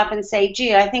someone stop and say,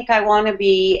 gee, I think I want to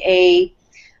be a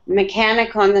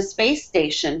mechanic on the space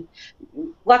station?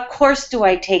 What course do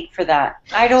I take for that?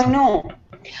 I don't know.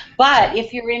 But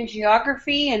if you're in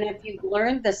geography and if you've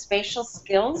learned the spatial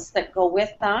skills that go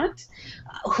with that,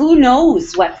 who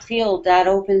knows what field that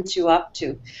opens you up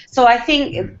to. So I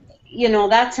think,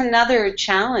 that's another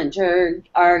challenge,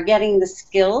 are getting the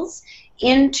skills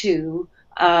into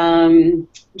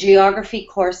geography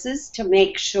courses to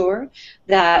make sure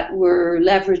that we're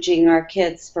leveraging our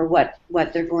kids for what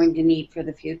they're going to need for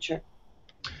the future.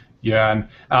 Yeah, and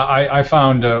I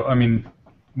found,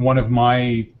 one of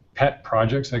my pet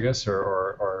projects, I guess,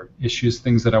 or issues,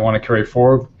 things that I want to carry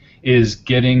forward, is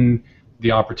getting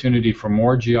the opportunity for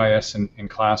more GIS in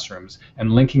classrooms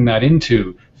and linking that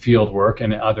into field work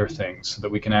and other things, so that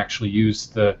we can actually use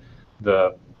the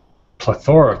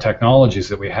plethora of technologies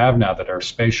that we have now that are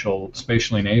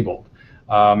spatially enabled,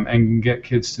 and get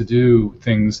kids to do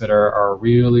things that are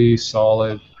really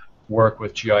solid work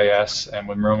with GIS and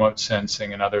with remote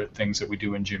sensing and other things that we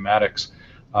do in geomatics.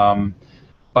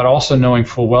 But also knowing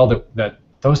full well that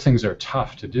those things are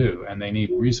tough to do, and they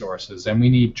need resources, and we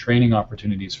need training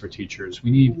opportunities for teachers.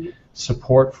 We need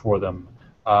support for them,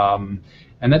 and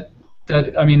that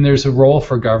I mean, there's a role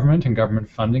for government and government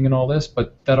funding and all this,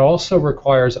 but that also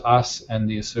requires us and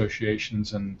the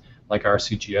associations and like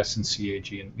RCGS and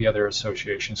CAG and the other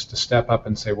associations to step up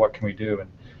and say, what can we do?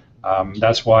 And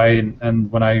that's why,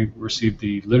 and when I received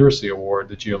the literacy award,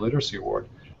 the geoliteracy award,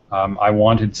 I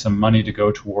wanted some money to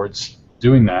go towards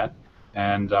doing that,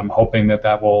 and I'm hoping that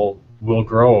that will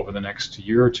grow over the next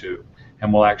year or two,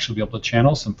 and we'll actually be able to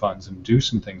channel some funds and do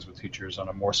some things with teachers on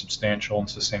a more substantial and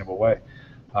sustainable way.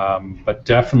 But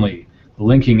definitely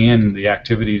linking in the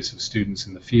activities of students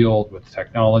in the field with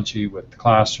technology, with the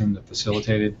classroom, the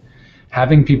facilitated,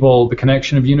 having people, the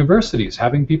connection of universities,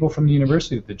 having people from the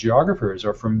university, the geographers,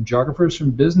 or from geographers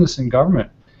from business and government,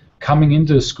 coming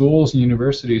into schools and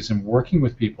universities and working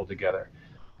with people together,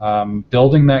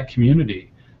 building that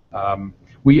community.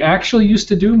 We actually used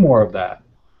to do more of that.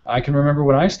 I can remember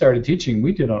when I started teaching,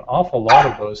 we did an awful lot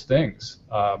of those things,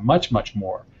 much, much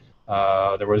more.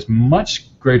 There was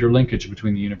much greater linkage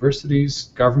between the universities,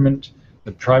 government,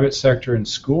 the private sector, and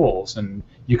schools, and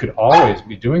you could always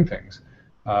be doing things.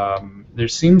 There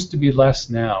seems to be less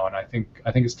now, and I think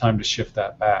it's time to shift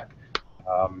that back.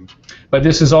 But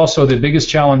this is also the biggest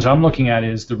challenge I'm looking at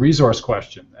is the resource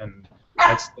question, and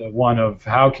that's the one of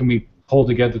how can we pull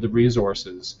together the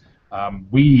resources.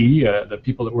 The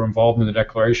people that were involved in the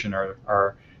declaration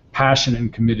are passionate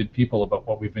and committed people about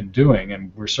what we've been doing,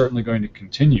 and we're certainly going to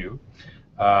continue,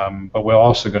 but we're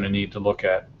also going to need to look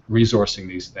at resourcing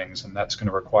these things, and that's going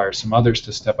to require some others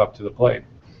to step up to the plate.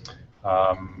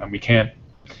 And we can't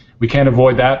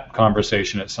avoid that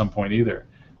conversation at some point either.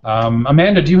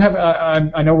 Amanda, do you have?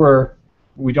 I know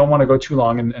we don't want to go too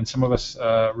long, and some of us,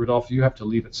 Rodolphe, you have to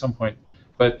leave at some point.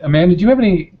 But Amanda, do you have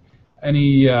any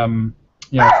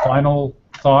final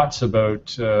thoughts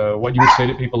about what you would say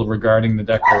to people regarding the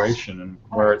declaration and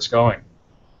where it's going?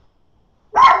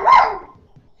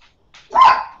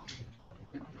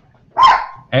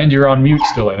 And you're on mute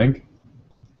still, I think.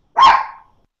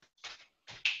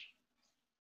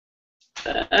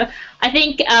 I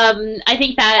think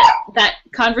that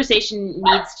conversation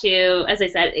needs to, as I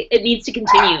said, it needs to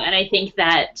continue, and I think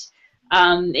that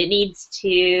it needs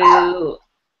to.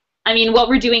 I mean, what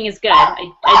we're doing is good.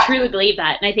 I truly believe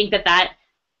that, and I think that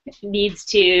needs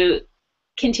to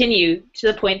continue to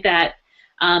the point that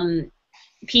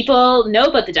people know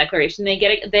about the declaration.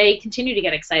 They continue to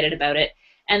get excited about it,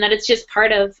 and that it's just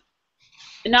part of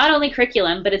not only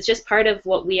curriculum, but it's just part of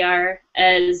what we are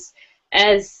as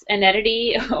an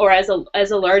entity or as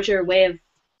a larger way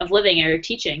of living or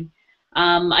teaching.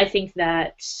 I think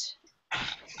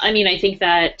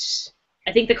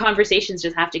the conversations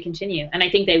just have to continue, and I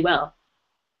think they will.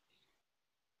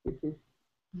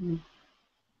 Mm-hmm.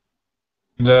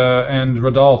 And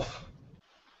Rodolphe,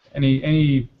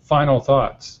 any final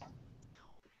thoughts?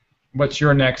 What's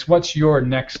your next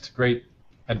great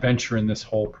adventure in this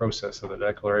whole process of the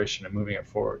declaration and moving it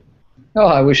forward? Oh,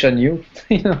 I wish I knew.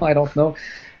 I don't know.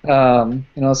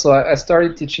 So I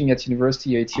started teaching at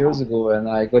university 8 years ago, and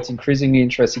I got increasingly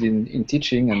interested in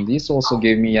teaching, and this also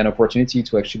gave me an opportunity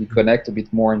to actually connect a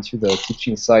bit more into the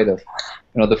teaching side of,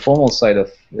 the formal side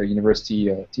of university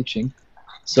teaching.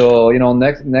 So,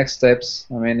 next steps,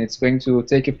 I mean, it's going to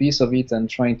take a piece of it and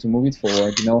trying to move it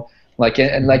forward, like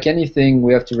anything,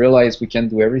 we have to realize we can't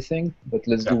do everything, but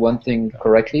let's do one thing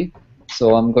correctly.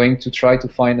 So I'm going to try to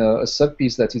find a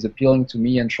sub-piece that is appealing to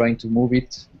me and trying to move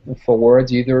it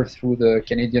forward, either through the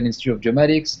Canadian Institute of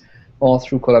Geomatics or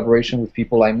through collaboration with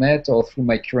people I met or through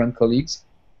my current colleagues.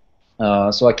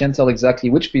 So I can't tell exactly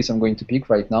which piece I'm going to pick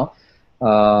right now,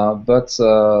 but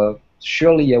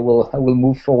surely I will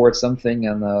move forward something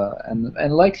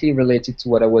and likely related to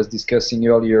what I was discussing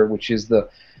earlier, which is the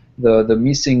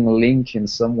missing link in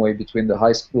some way between the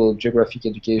high school geographic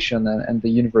education and the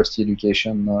university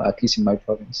education, at least in my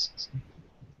province. So.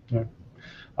 Yeah.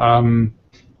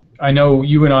 I know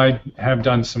you and I have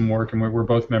done some work, and we're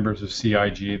both members of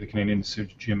CIG, the Canadian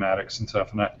Institute of Geomatics and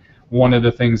stuff. And one of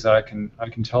the things that I can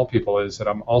tell people is that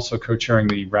I'm also co-chairing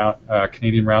the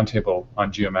Canadian Roundtable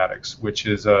on Geomatics, which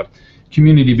is a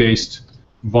community-based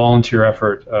volunteer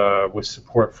effort with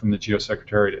support from the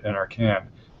Geosecretariat at NRCan.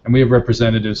 And we have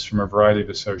representatives from a variety of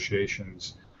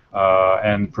associations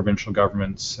and provincial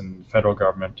governments and federal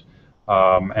government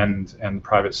and the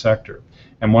private sector.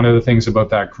 And one of the things about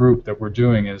that group that we're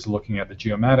doing is looking at the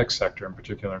geomatics sector in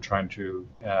particular and trying to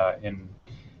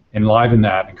enliven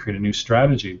that and create a new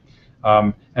strategy.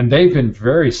 And they've been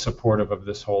very supportive of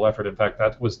this whole effort. In fact,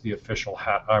 that was the official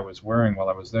hat I was wearing while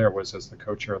I was there, was as the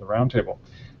co-chair of the roundtable.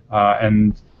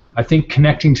 And I think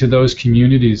connecting to those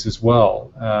communities as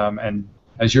well, and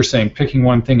as you're saying, picking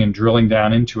one thing and drilling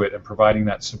down into it and providing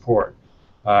that support,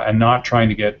 and not trying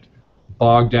to get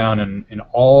bogged down in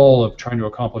all of trying to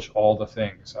accomplish all the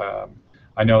things.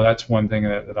 I know that's one thing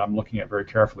that I'm looking at very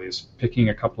carefully, is picking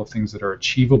a couple of things that are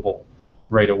achievable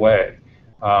right away,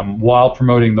 while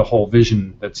promoting the whole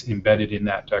vision that's embedded in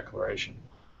that declaration,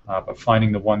 but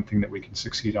finding the one thing that we can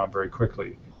succeed on very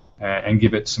quickly and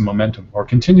give it some momentum, or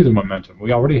continue the momentum.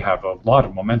 We already have a lot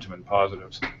of momentum and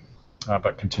positives,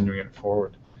 but continuing it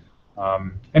forward.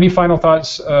 Any final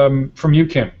thoughts from you,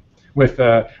 Kim? With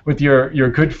your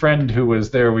good friend who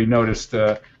was there, we noticed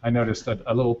I noticed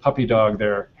a little puppy dog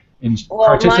there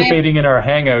participating in our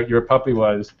hangout. Your puppy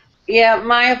was. Yeah,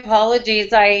 my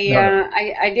apologies.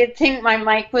 I did think my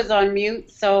mic was on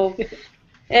mute. So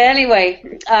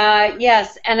anyway,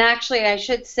 yes, and actually I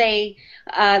should say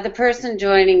the person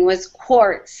joining was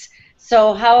Quartz.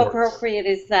 So how appropriate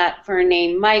is that for a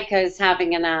name? Micah is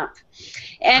having a nap.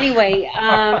 Anyway,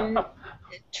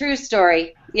 true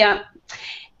story. Yeah.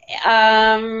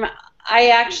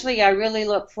 I really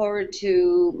look forward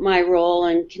to my role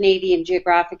in Canadian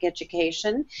Geographic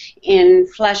Education in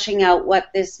fleshing out what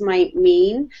this might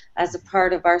mean as a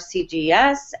part of our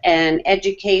CGS and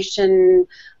education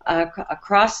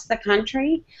across the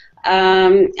country.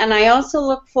 And I also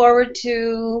look forward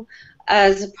to,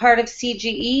 as a part of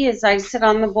CGE, as I sit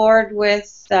on the board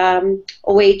with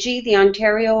OAG, the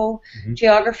Ontario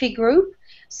Geography Group.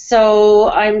 So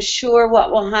I'm sure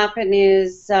what will happen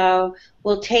is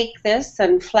we'll take this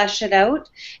and flesh it out,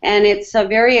 and it's a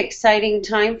very exciting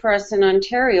time for us in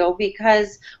Ontario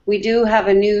because we do have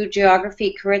a new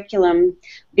geography curriculum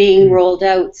being rolled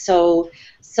out. So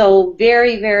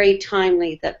very, very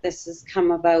timely that this has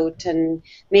come about, and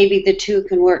maybe the two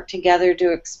can work together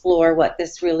to explore what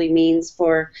this really means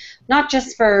for not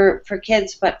just for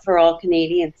kids but for all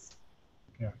Canadians.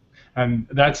 And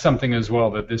that's something as well,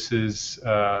 that this is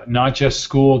not just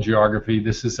school geography,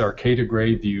 this is our K to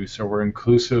grade view, so we're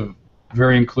inclusive,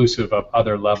 very inclusive of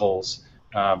other levels,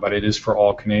 but it is for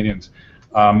all Canadians.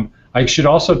 I should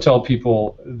also tell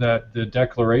people that the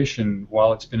declaration,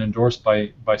 while it's been endorsed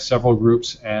by several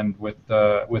groups and with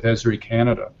Esri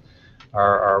Canada,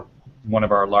 are one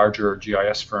of our larger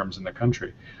GIS firms in the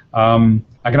country, I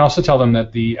can also tell them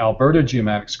that the Alberta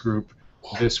Geomatics Group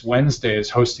this Wednesday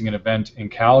is hosting an event in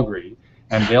Calgary,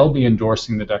 and they'll be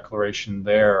endorsing the declaration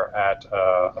there at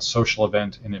a social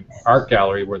event in an art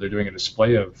gallery where they're doing a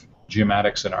display of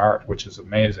geomatics and art, which is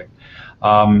amazing.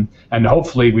 And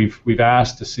hopefully we've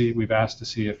asked to see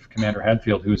if Commander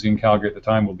Hadfield, who's in Calgary at the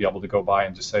time, will be able to go by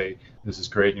and just say, this is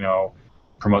great, you know,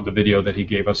 promote the video that he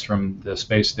gave us from the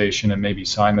space station and maybe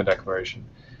sign the declaration.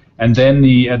 And then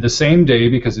the same day,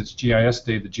 because it's GIS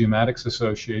Day, the Geomatics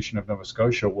Association of Nova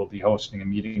Scotia will be hosting a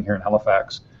meeting here in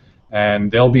Halifax,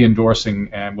 and they'll be endorsing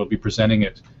and will be presenting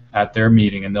it at their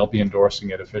meeting, and they'll be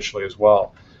endorsing it officially as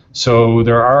well. So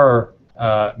there are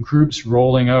groups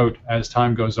rolling out as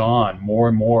time goes on, more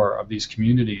and more of these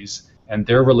communities, and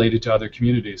they're related to other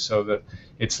communities, so that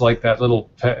it's like that little,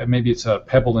 maybe it's a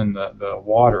pebble in the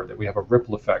water, that we have a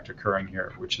ripple effect occurring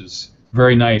here, which is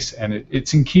very nice, and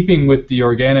it's in keeping with the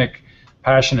organic,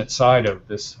 passionate side of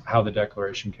this, how the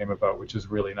declaration came about, which is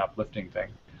really an uplifting thing.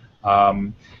 I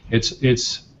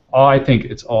think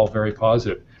it's all very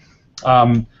positive.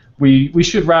 We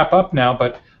should wrap up now,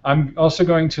 but I'm also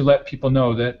going to let people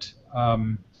know that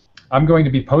I'm going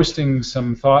to be posting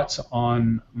some thoughts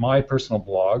on my personal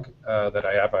blog that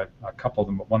I have, a couple of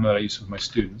them, but one that I use with my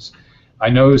students. I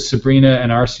know Sabrina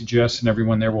and RCGS and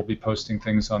everyone there will be posting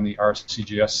things on the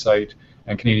RCGS site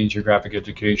and Canadian Geographic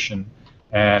Education,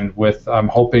 and I'm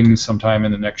hoping sometime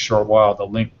in the next short while the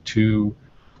link to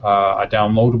a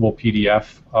downloadable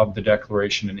PDF of the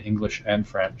declaration in English and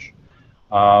French.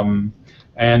 And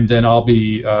then I'll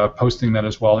be posting that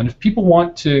as well. And if people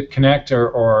want to connect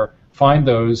or find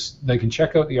those, they can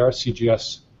check out the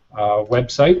RCGS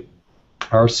website,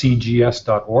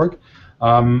 rcgs.org,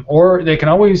 or they can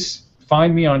always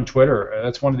find me on Twitter.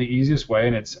 That's one of the easiest way,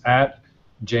 and it's at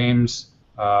James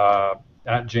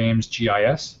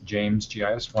GIS, James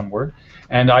GIS, one word.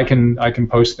 And I can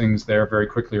post things there very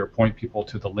quickly, or point people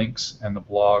to the links and the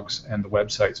blogs and the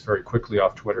websites very quickly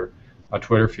off Twitter, a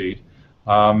Twitter feed.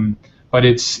 But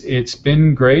it's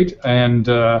been great, and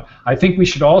I think we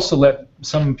should also let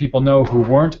some people know who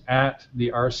weren't at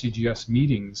the RCGS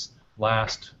meetings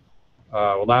last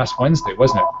Wednesday,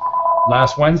 wasn't it?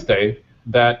 Last Wednesday,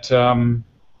 that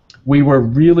we were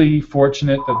really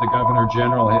fortunate that the Governor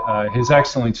General, His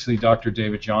Excellency Dr.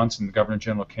 David Johnston, the Governor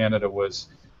General of Canada, was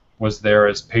there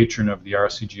as patron of the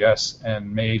RCGS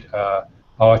and made, I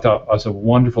thought, it was a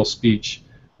wonderful speech,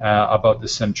 about the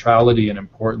centrality and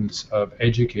importance of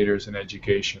educators and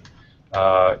education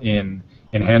in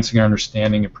enhancing our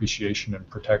understanding, appreciation, and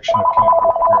protection of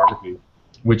Canadian geography,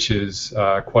 which is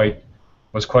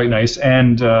was quite nice.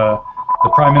 And the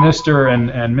Prime Minister and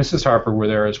Mrs. Harper were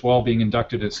there as well, being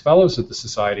inducted as fellows of the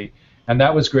Society, and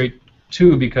that was great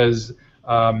too, because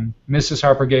Mrs.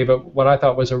 Harper gave what I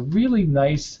thought was a really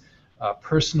nice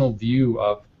personal view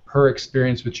of her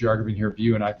experience with geography and her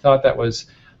view, and I thought that was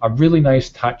a really nice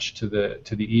touch to the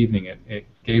evening. It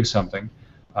gave something,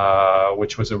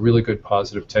 which was a really good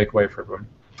positive takeaway for everyone.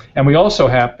 And we also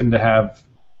happened to have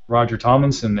Roger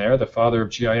Tomlinson there, the father of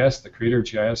GIS, the creator of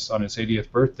GIS, on his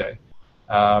 80th birthday.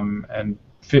 And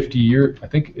 50 years, I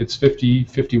think it's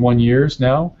 51 years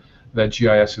now that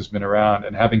GIS has been around,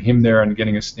 and having him there and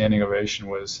getting a standing ovation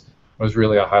was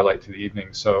really a highlight to the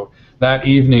evening. So that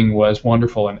evening was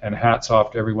wonderful, and hats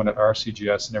off to everyone at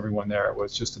RCGS and everyone there. It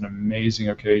was just an amazing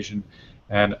occasion,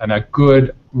 and a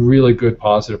good, really good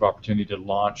positive opportunity to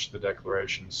launch the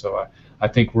declaration. So I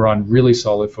think we're on really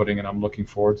solid footing, and I'm looking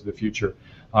forward to the future.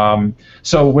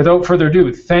 So without further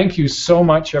ado, thank you so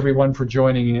much, everyone, for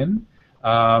joining in.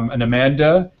 And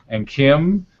Amanda and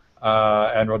Kim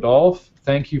and Rodolphe,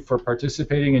 thank you for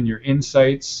participating in your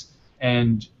insights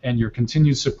and your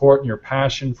continued support and your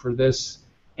passion for this,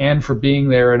 and for being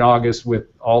there in August with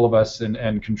all of us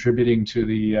and contributing to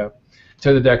the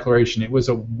declaration. It was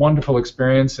a wonderful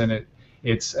experience, and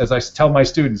it's, as I tell my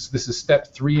students, this is step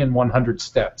 3 in 100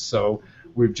 steps. So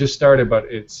we've just started, but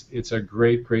it's a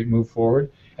great move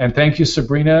forward. And thank you,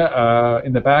 Sabrina,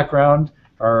 in the background,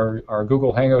 our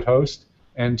Google Hangout host,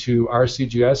 and to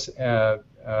RCGS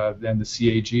and the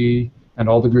CAG and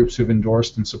all the groups who've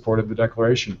endorsed and supported the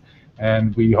declaration.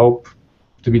 And we hope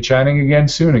to be chatting again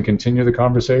soon and continue the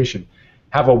conversation.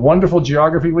 Have a wonderful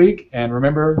geography week, and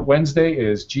remember, Wednesday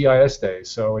is GIS Day,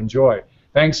 so enjoy.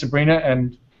 Thanks, Sabrina,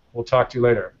 and we'll talk to you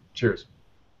later. Cheers.